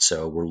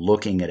 So we're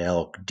looking at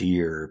elk,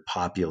 deer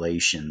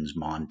populations,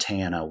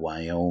 Montana,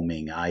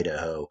 Wyoming,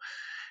 Idaho,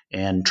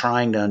 and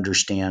trying to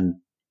understand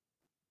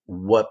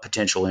what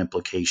potential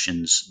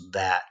implications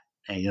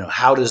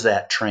how does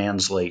that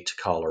translate to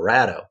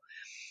Colorado?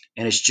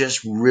 And it's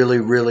just really,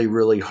 really,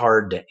 really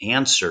hard to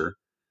answer,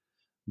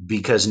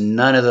 because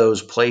none of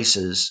those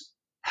places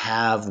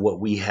have what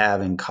we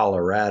have in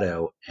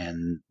Colorado,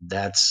 and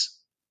that's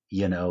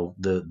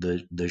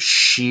the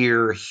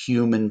sheer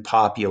human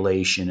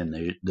population and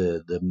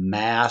the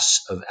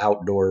mass of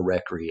outdoor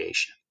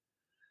recreation.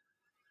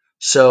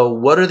 So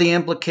what are the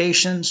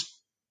implications?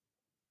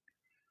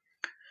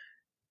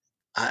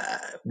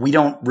 We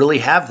don't really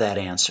have that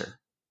answer.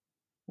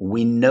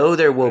 We know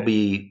there will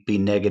be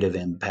negative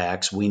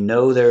impacts. We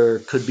know there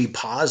could be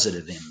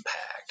positive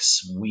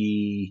impacts.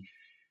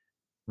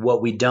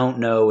 What we don't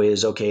know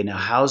is, okay, now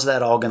how's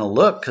that all going to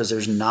look? Because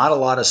there's not a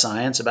lot of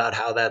science about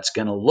how that's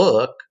going to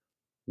look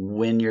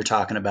when you're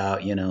talking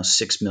about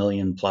 6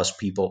 million plus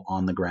people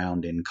on the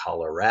ground in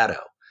Colorado.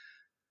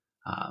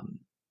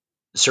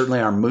 Certainly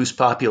our moose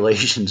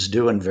population's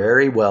doing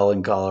very well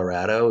in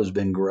Colorado, has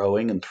been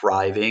growing and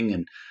thriving,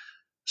 and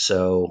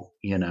so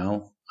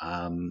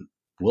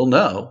we'll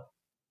know.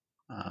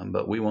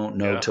 But we won't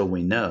know till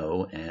we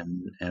know,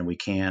 and we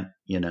can't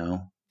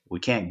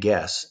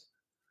guess.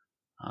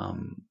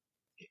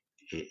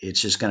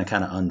 It's just going to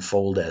kind of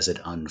unfold as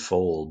it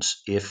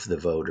unfolds if the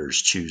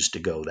voters choose to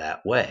go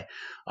that way.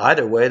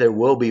 Either way, there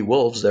will be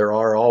wolves. There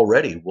are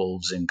already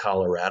wolves in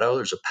Colorado.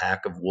 There's a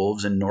pack of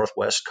wolves in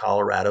northwest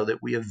Colorado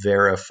that we have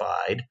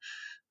verified.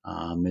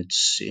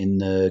 It's in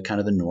the kind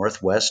of the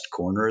northwest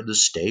corner of the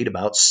state,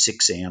 about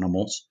 6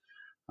 animals,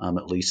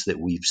 at least that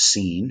we've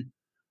seen.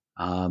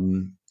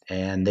 And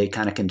they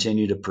kind of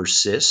continue to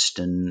persist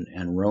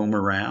and roam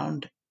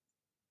around.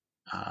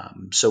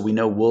 So we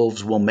know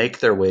wolves will make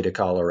their way to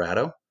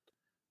Colorado,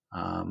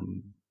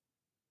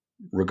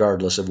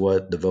 regardless of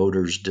what the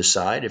voters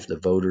decide. If the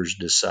voters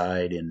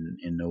decide in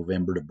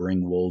November to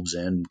bring wolves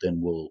in, then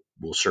we'll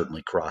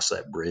certainly cross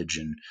that bridge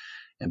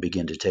and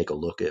begin to take a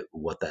look at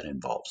what that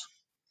involves.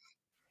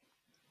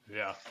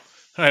 Yeah.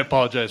 I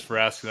apologize for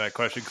asking that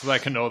question because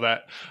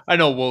I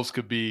know wolves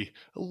could be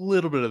a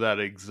little bit of that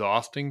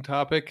exhausting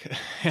topic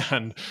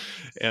and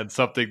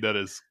something that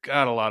has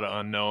got a lot of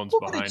unknowns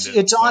behind it.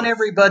 It's on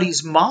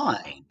everybody's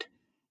mind.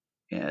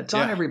 Yeah, it's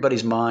on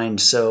everybody's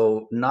mind.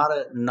 So not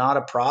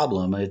a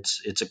problem.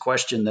 It's a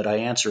question that I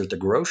answer at the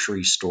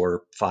grocery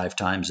store 5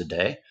 times a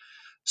day.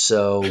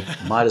 So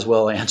might as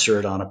well answer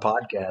it on a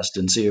podcast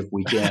and see if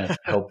we can't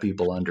help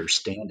people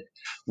understand it.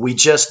 We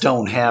just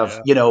don't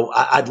have,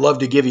 I'd love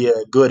to give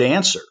you a good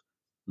answer.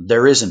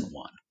 There isn't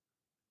one.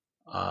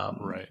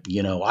 Right.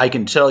 I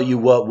can tell you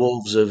what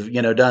wolves have,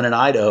 done in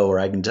Idaho, or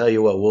I can tell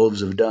you what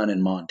wolves have done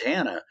in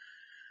Montana.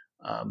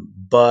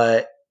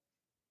 But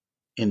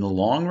in the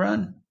long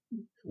run,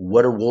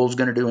 what are wolves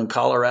going to do in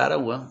Colorado?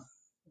 Well,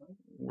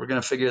 we're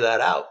going to figure that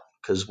out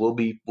because we'll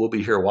be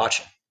here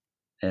watching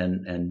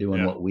and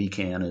doing what we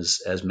can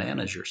as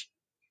managers.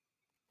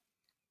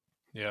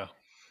 Yeah.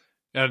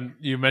 And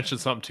you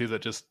mentioned something too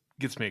that just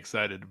gets me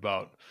excited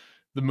about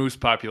the moose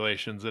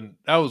populations. And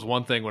that was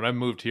one thing when I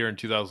moved here in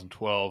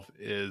 2012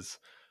 is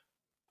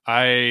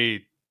I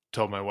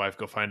told my wife,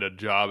 go find a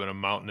job in a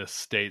mountainous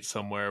state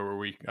somewhere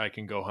where I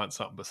can go hunt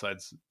something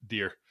besides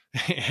deer.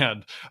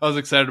 And I was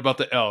excited about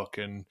the elk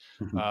and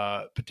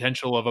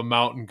potential of a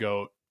mountain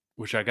goat,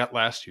 which I got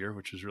last year,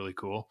 which was really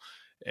cool.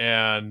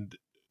 And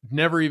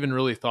never even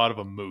really thought of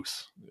a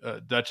moose.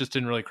 That just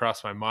didn't really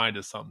cross my mind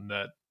as something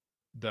that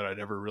I'd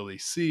ever really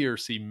see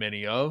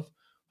many of.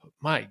 But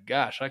my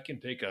gosh, I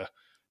can take a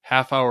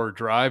half-hour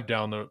drive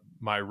down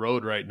my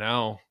road right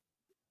now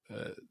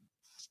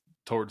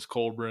towards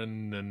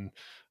Colburn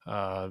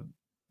and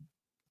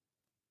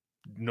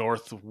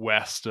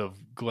northwest of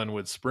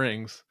Glenwood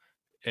Springs.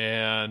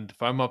 And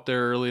if I'm up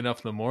there early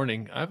enough in the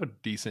morning, I have a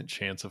decent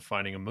chance of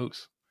finding a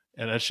moose.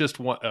 And that's just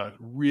a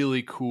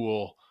really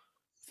cool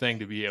thing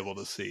to be able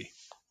to see,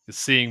 is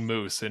seeing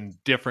moose in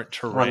different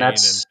terrain.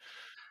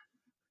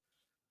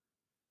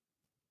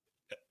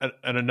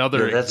 And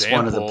another that's example.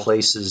 One of the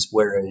places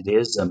where it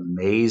is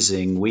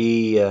amazing.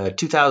 We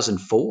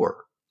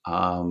 2004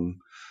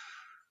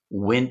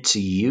 went to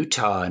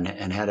Utah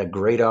and had a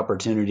great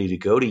opportunity to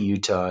go to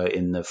Utah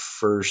in the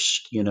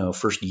first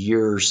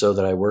year or so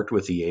that I worked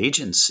with the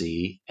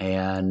agency,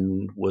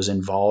 and was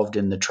involved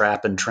in the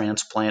trap and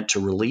transplant to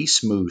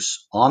release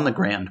moose on the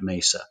Grand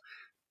Mesa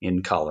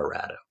in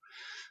Colorado.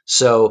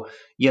 So,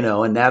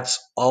 and that's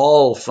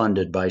all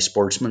funded by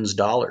sportsmen's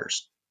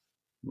dollars.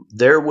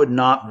 There would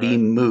not be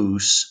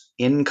moose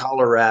in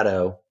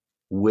Colorado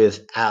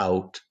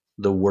without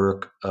the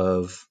work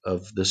of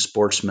the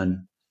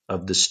sportsmen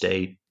of the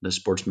state, the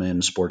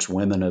sportsmen,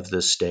 sportswomen of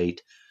the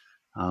state.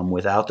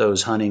 Without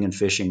those hunting and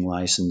fishing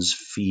license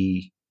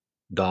fee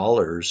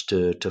dollars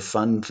to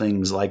fund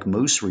things like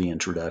moose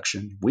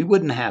reintroduction, we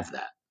wouldn't have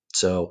that.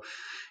 So,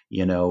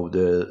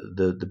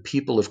 the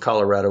people of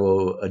Colorado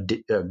owe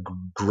a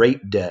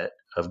great debt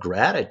of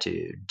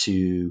gratitude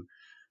to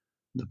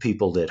the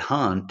people that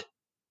hunt,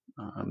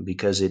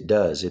 because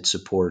it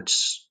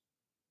supports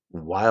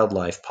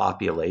wildlife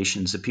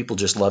populations that people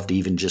just love to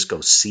even just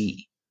go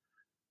see.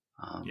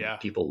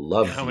 People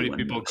love how many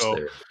people moose. go?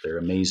 They're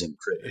amazing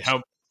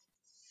critters.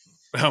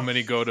 How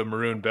many go to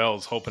Maroon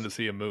Bells hoping to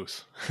see a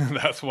moose?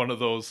 That's one of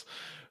those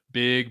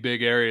big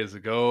areas to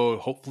go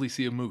hopefully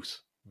see a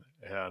moose.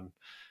 And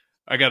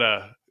I got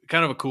a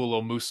kind of a cool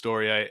little moose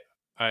story.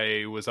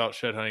 I was out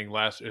shed hunting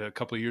a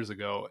couple of years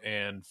ago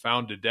and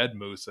found a dead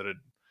moose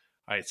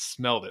I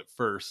smelled it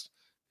first,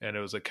 and it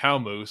was a cow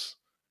moose,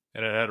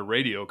 and it had a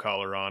radio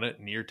collar on it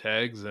and ear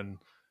tags, and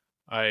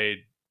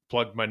I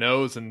plugged my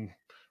nose and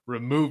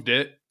removed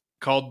it,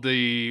 called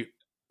the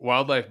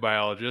wildlife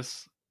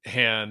biologist,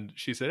 and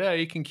she said, "Yeah,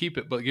 you can keep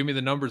it, but give me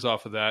the numbers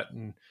off of that."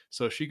 And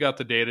so she got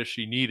the data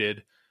she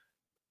needed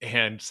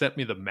and sent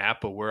me the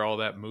map of where all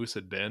that moose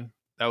had been.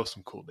 That was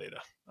some cool data.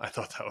 I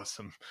thought that was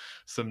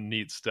some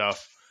neat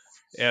stuff.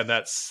 And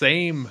that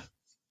same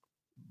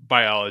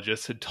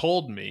biologist had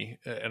told me,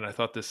 and I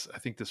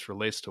think this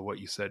relates to what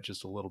you said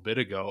just a little bit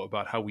ago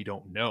about how we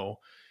don't know,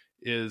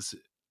 is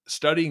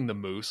studying the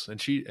moose.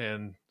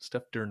 And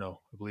Steph Durno,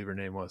 I believe her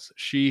name was,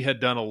 she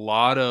had done a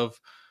lot of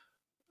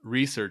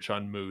research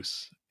on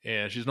moose,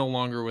 and she's no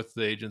longer with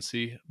the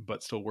agency,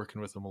 but still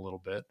working with them a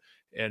little bit.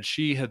 And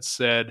she had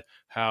said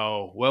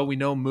how, well, we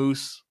know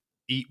moose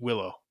eat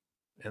willow.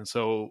 And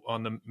so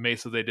on the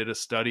Mesa, they did a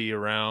study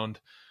around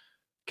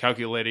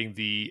calculating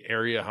the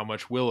area, how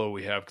much willow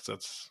we have,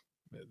 because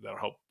that'll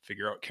help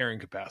figure out carrying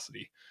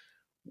capacity.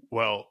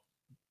 Well,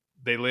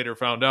 they later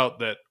found out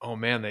that, oh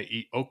man, they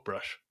eat oak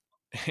brush.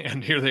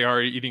 And here they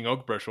are eating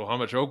oak brush. Well, how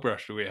much oak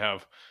brush do we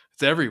have?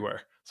 It's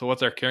everywhere. So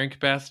what's our carrying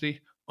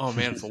capacity? Oh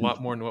man, it's a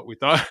lot more than what we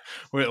thought.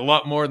 A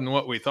lot more than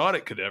what we thought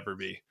it could ever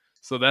be.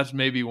 So that's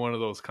maybe one of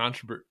those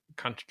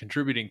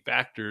contributing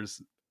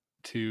factors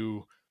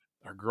to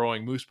our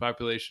growing moose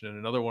population, and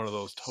another one of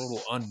those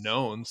total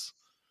unknowns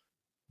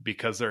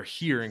because they're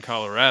here in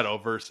Colorado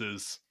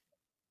versus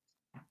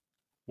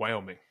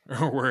Wyoming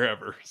or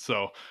wherever.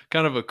 So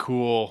kind of a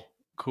cool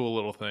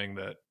little thing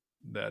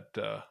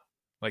that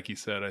like you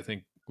said, I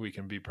think we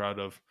can be proud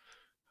of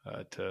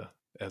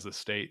as a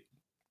state,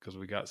 because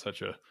we got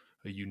such a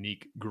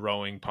unique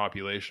growing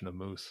population of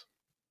moose.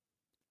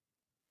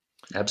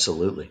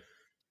 Absolutely.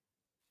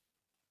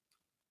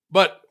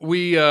 But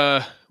we've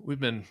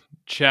been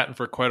chatting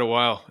for quite a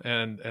while,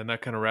 and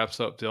that kind of wraps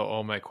up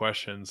all my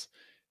questions.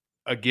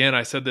 Again,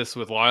 I said this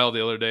with Lyle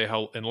the other day,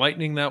 how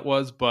enlightening that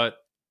was, but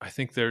I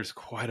think there's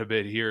quite a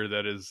bit here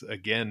that is,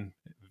 again,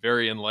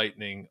 very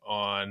enlightening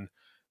on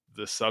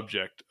the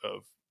subject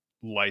of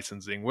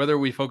licensing. Whether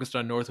we focused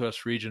on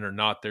Northwest region or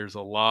not, there's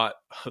a lot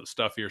of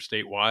stuff here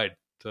statewide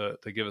to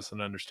give us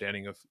an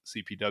understanding of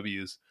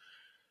CPW's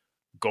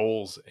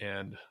goals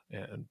and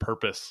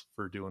purpose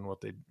for doing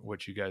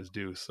what you guys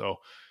do. So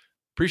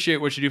appreciate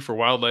what you do for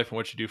wildlife and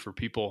what you do for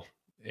people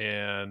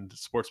and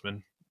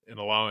sportsmen, and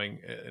allowing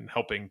and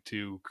helping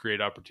to create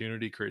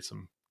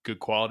some good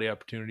quality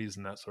opportunities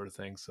and that sort of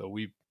thing. So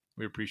we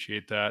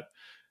appreciate that,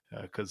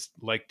 because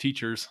like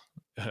teachers,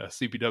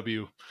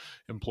 CPW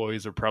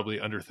employees are probably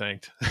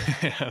underthanked.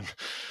 And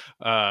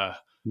I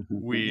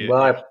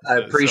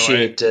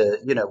appreciate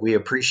we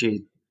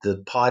appreciate the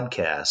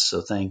podcast,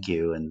 so thank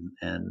you,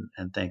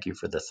 and thank you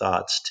for the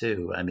thoughts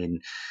too. I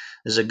mean,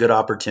 this is a good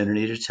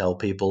opportunity to tell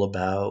people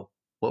about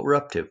what we're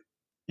up to.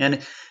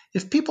 And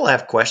if people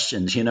have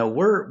questions,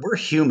 we're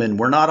human.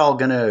 We're not all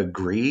going to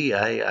agree.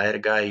 I had a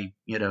guy,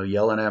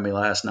 yelling at me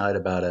last night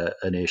about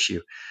an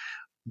issue,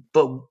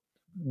 but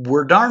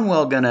we're darn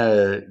well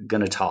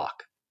gonna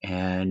talk.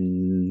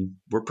 And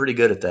we're pretty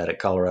good at that at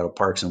Colorado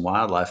Parks and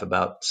Wildlife,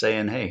 about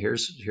saying, hey,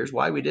 here's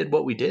why we did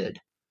what we did.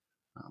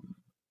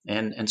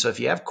 And so if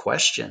you have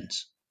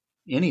questions,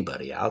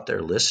 anybody out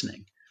there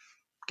listening,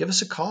 give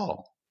us a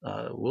call.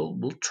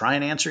 We'll try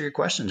and answer your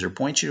questions or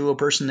point you to a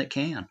person that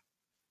can.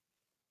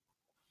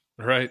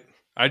 Right.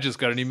 I just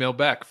got an email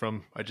back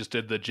I just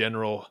did the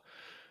general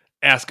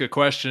ask a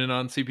question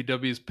on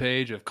CPW's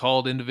page. I've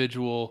called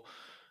individual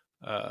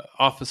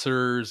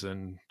officers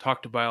and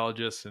talked to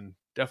biologists, and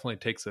definitely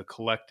takes a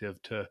collective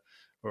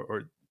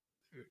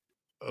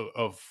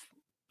of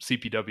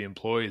CPW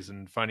employees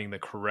and finding the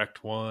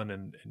correct one.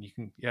 And you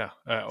can,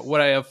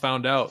 what I have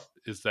found out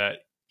is that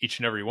each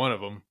and every one of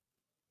them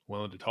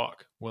willing to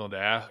talk, willing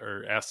to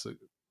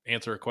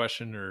answer a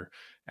question or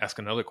ask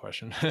another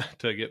question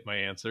to get my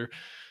answer,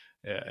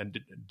 and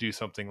do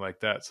something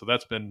like that. So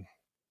that's been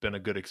a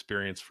good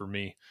experience for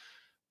me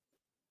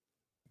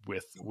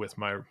with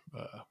my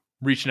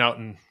reaching out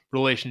in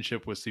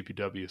relationship with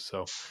CPW.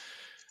 So,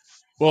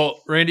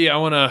 well, Randy, I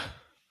want to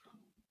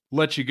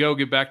let you go,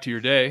 get back to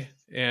your day.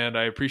 And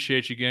I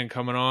appreciate you again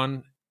coming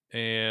on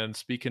and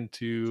speaking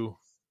to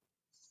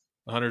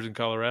the hunters in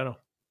Colorado.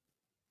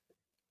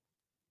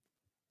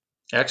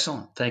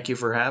 Excellent. Thank you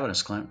for having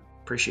us, Clint.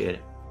 Appreciate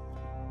it.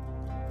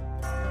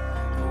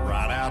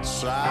 Right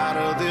outside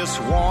of this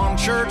one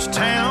church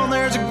town,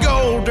 there's a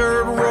gold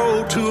dirt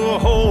road to a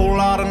whole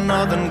lot of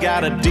nothing.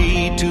 Got a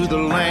deed to the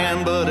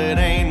land, but it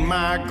ain't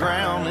my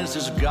ground. This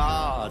is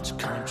God's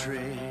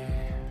country.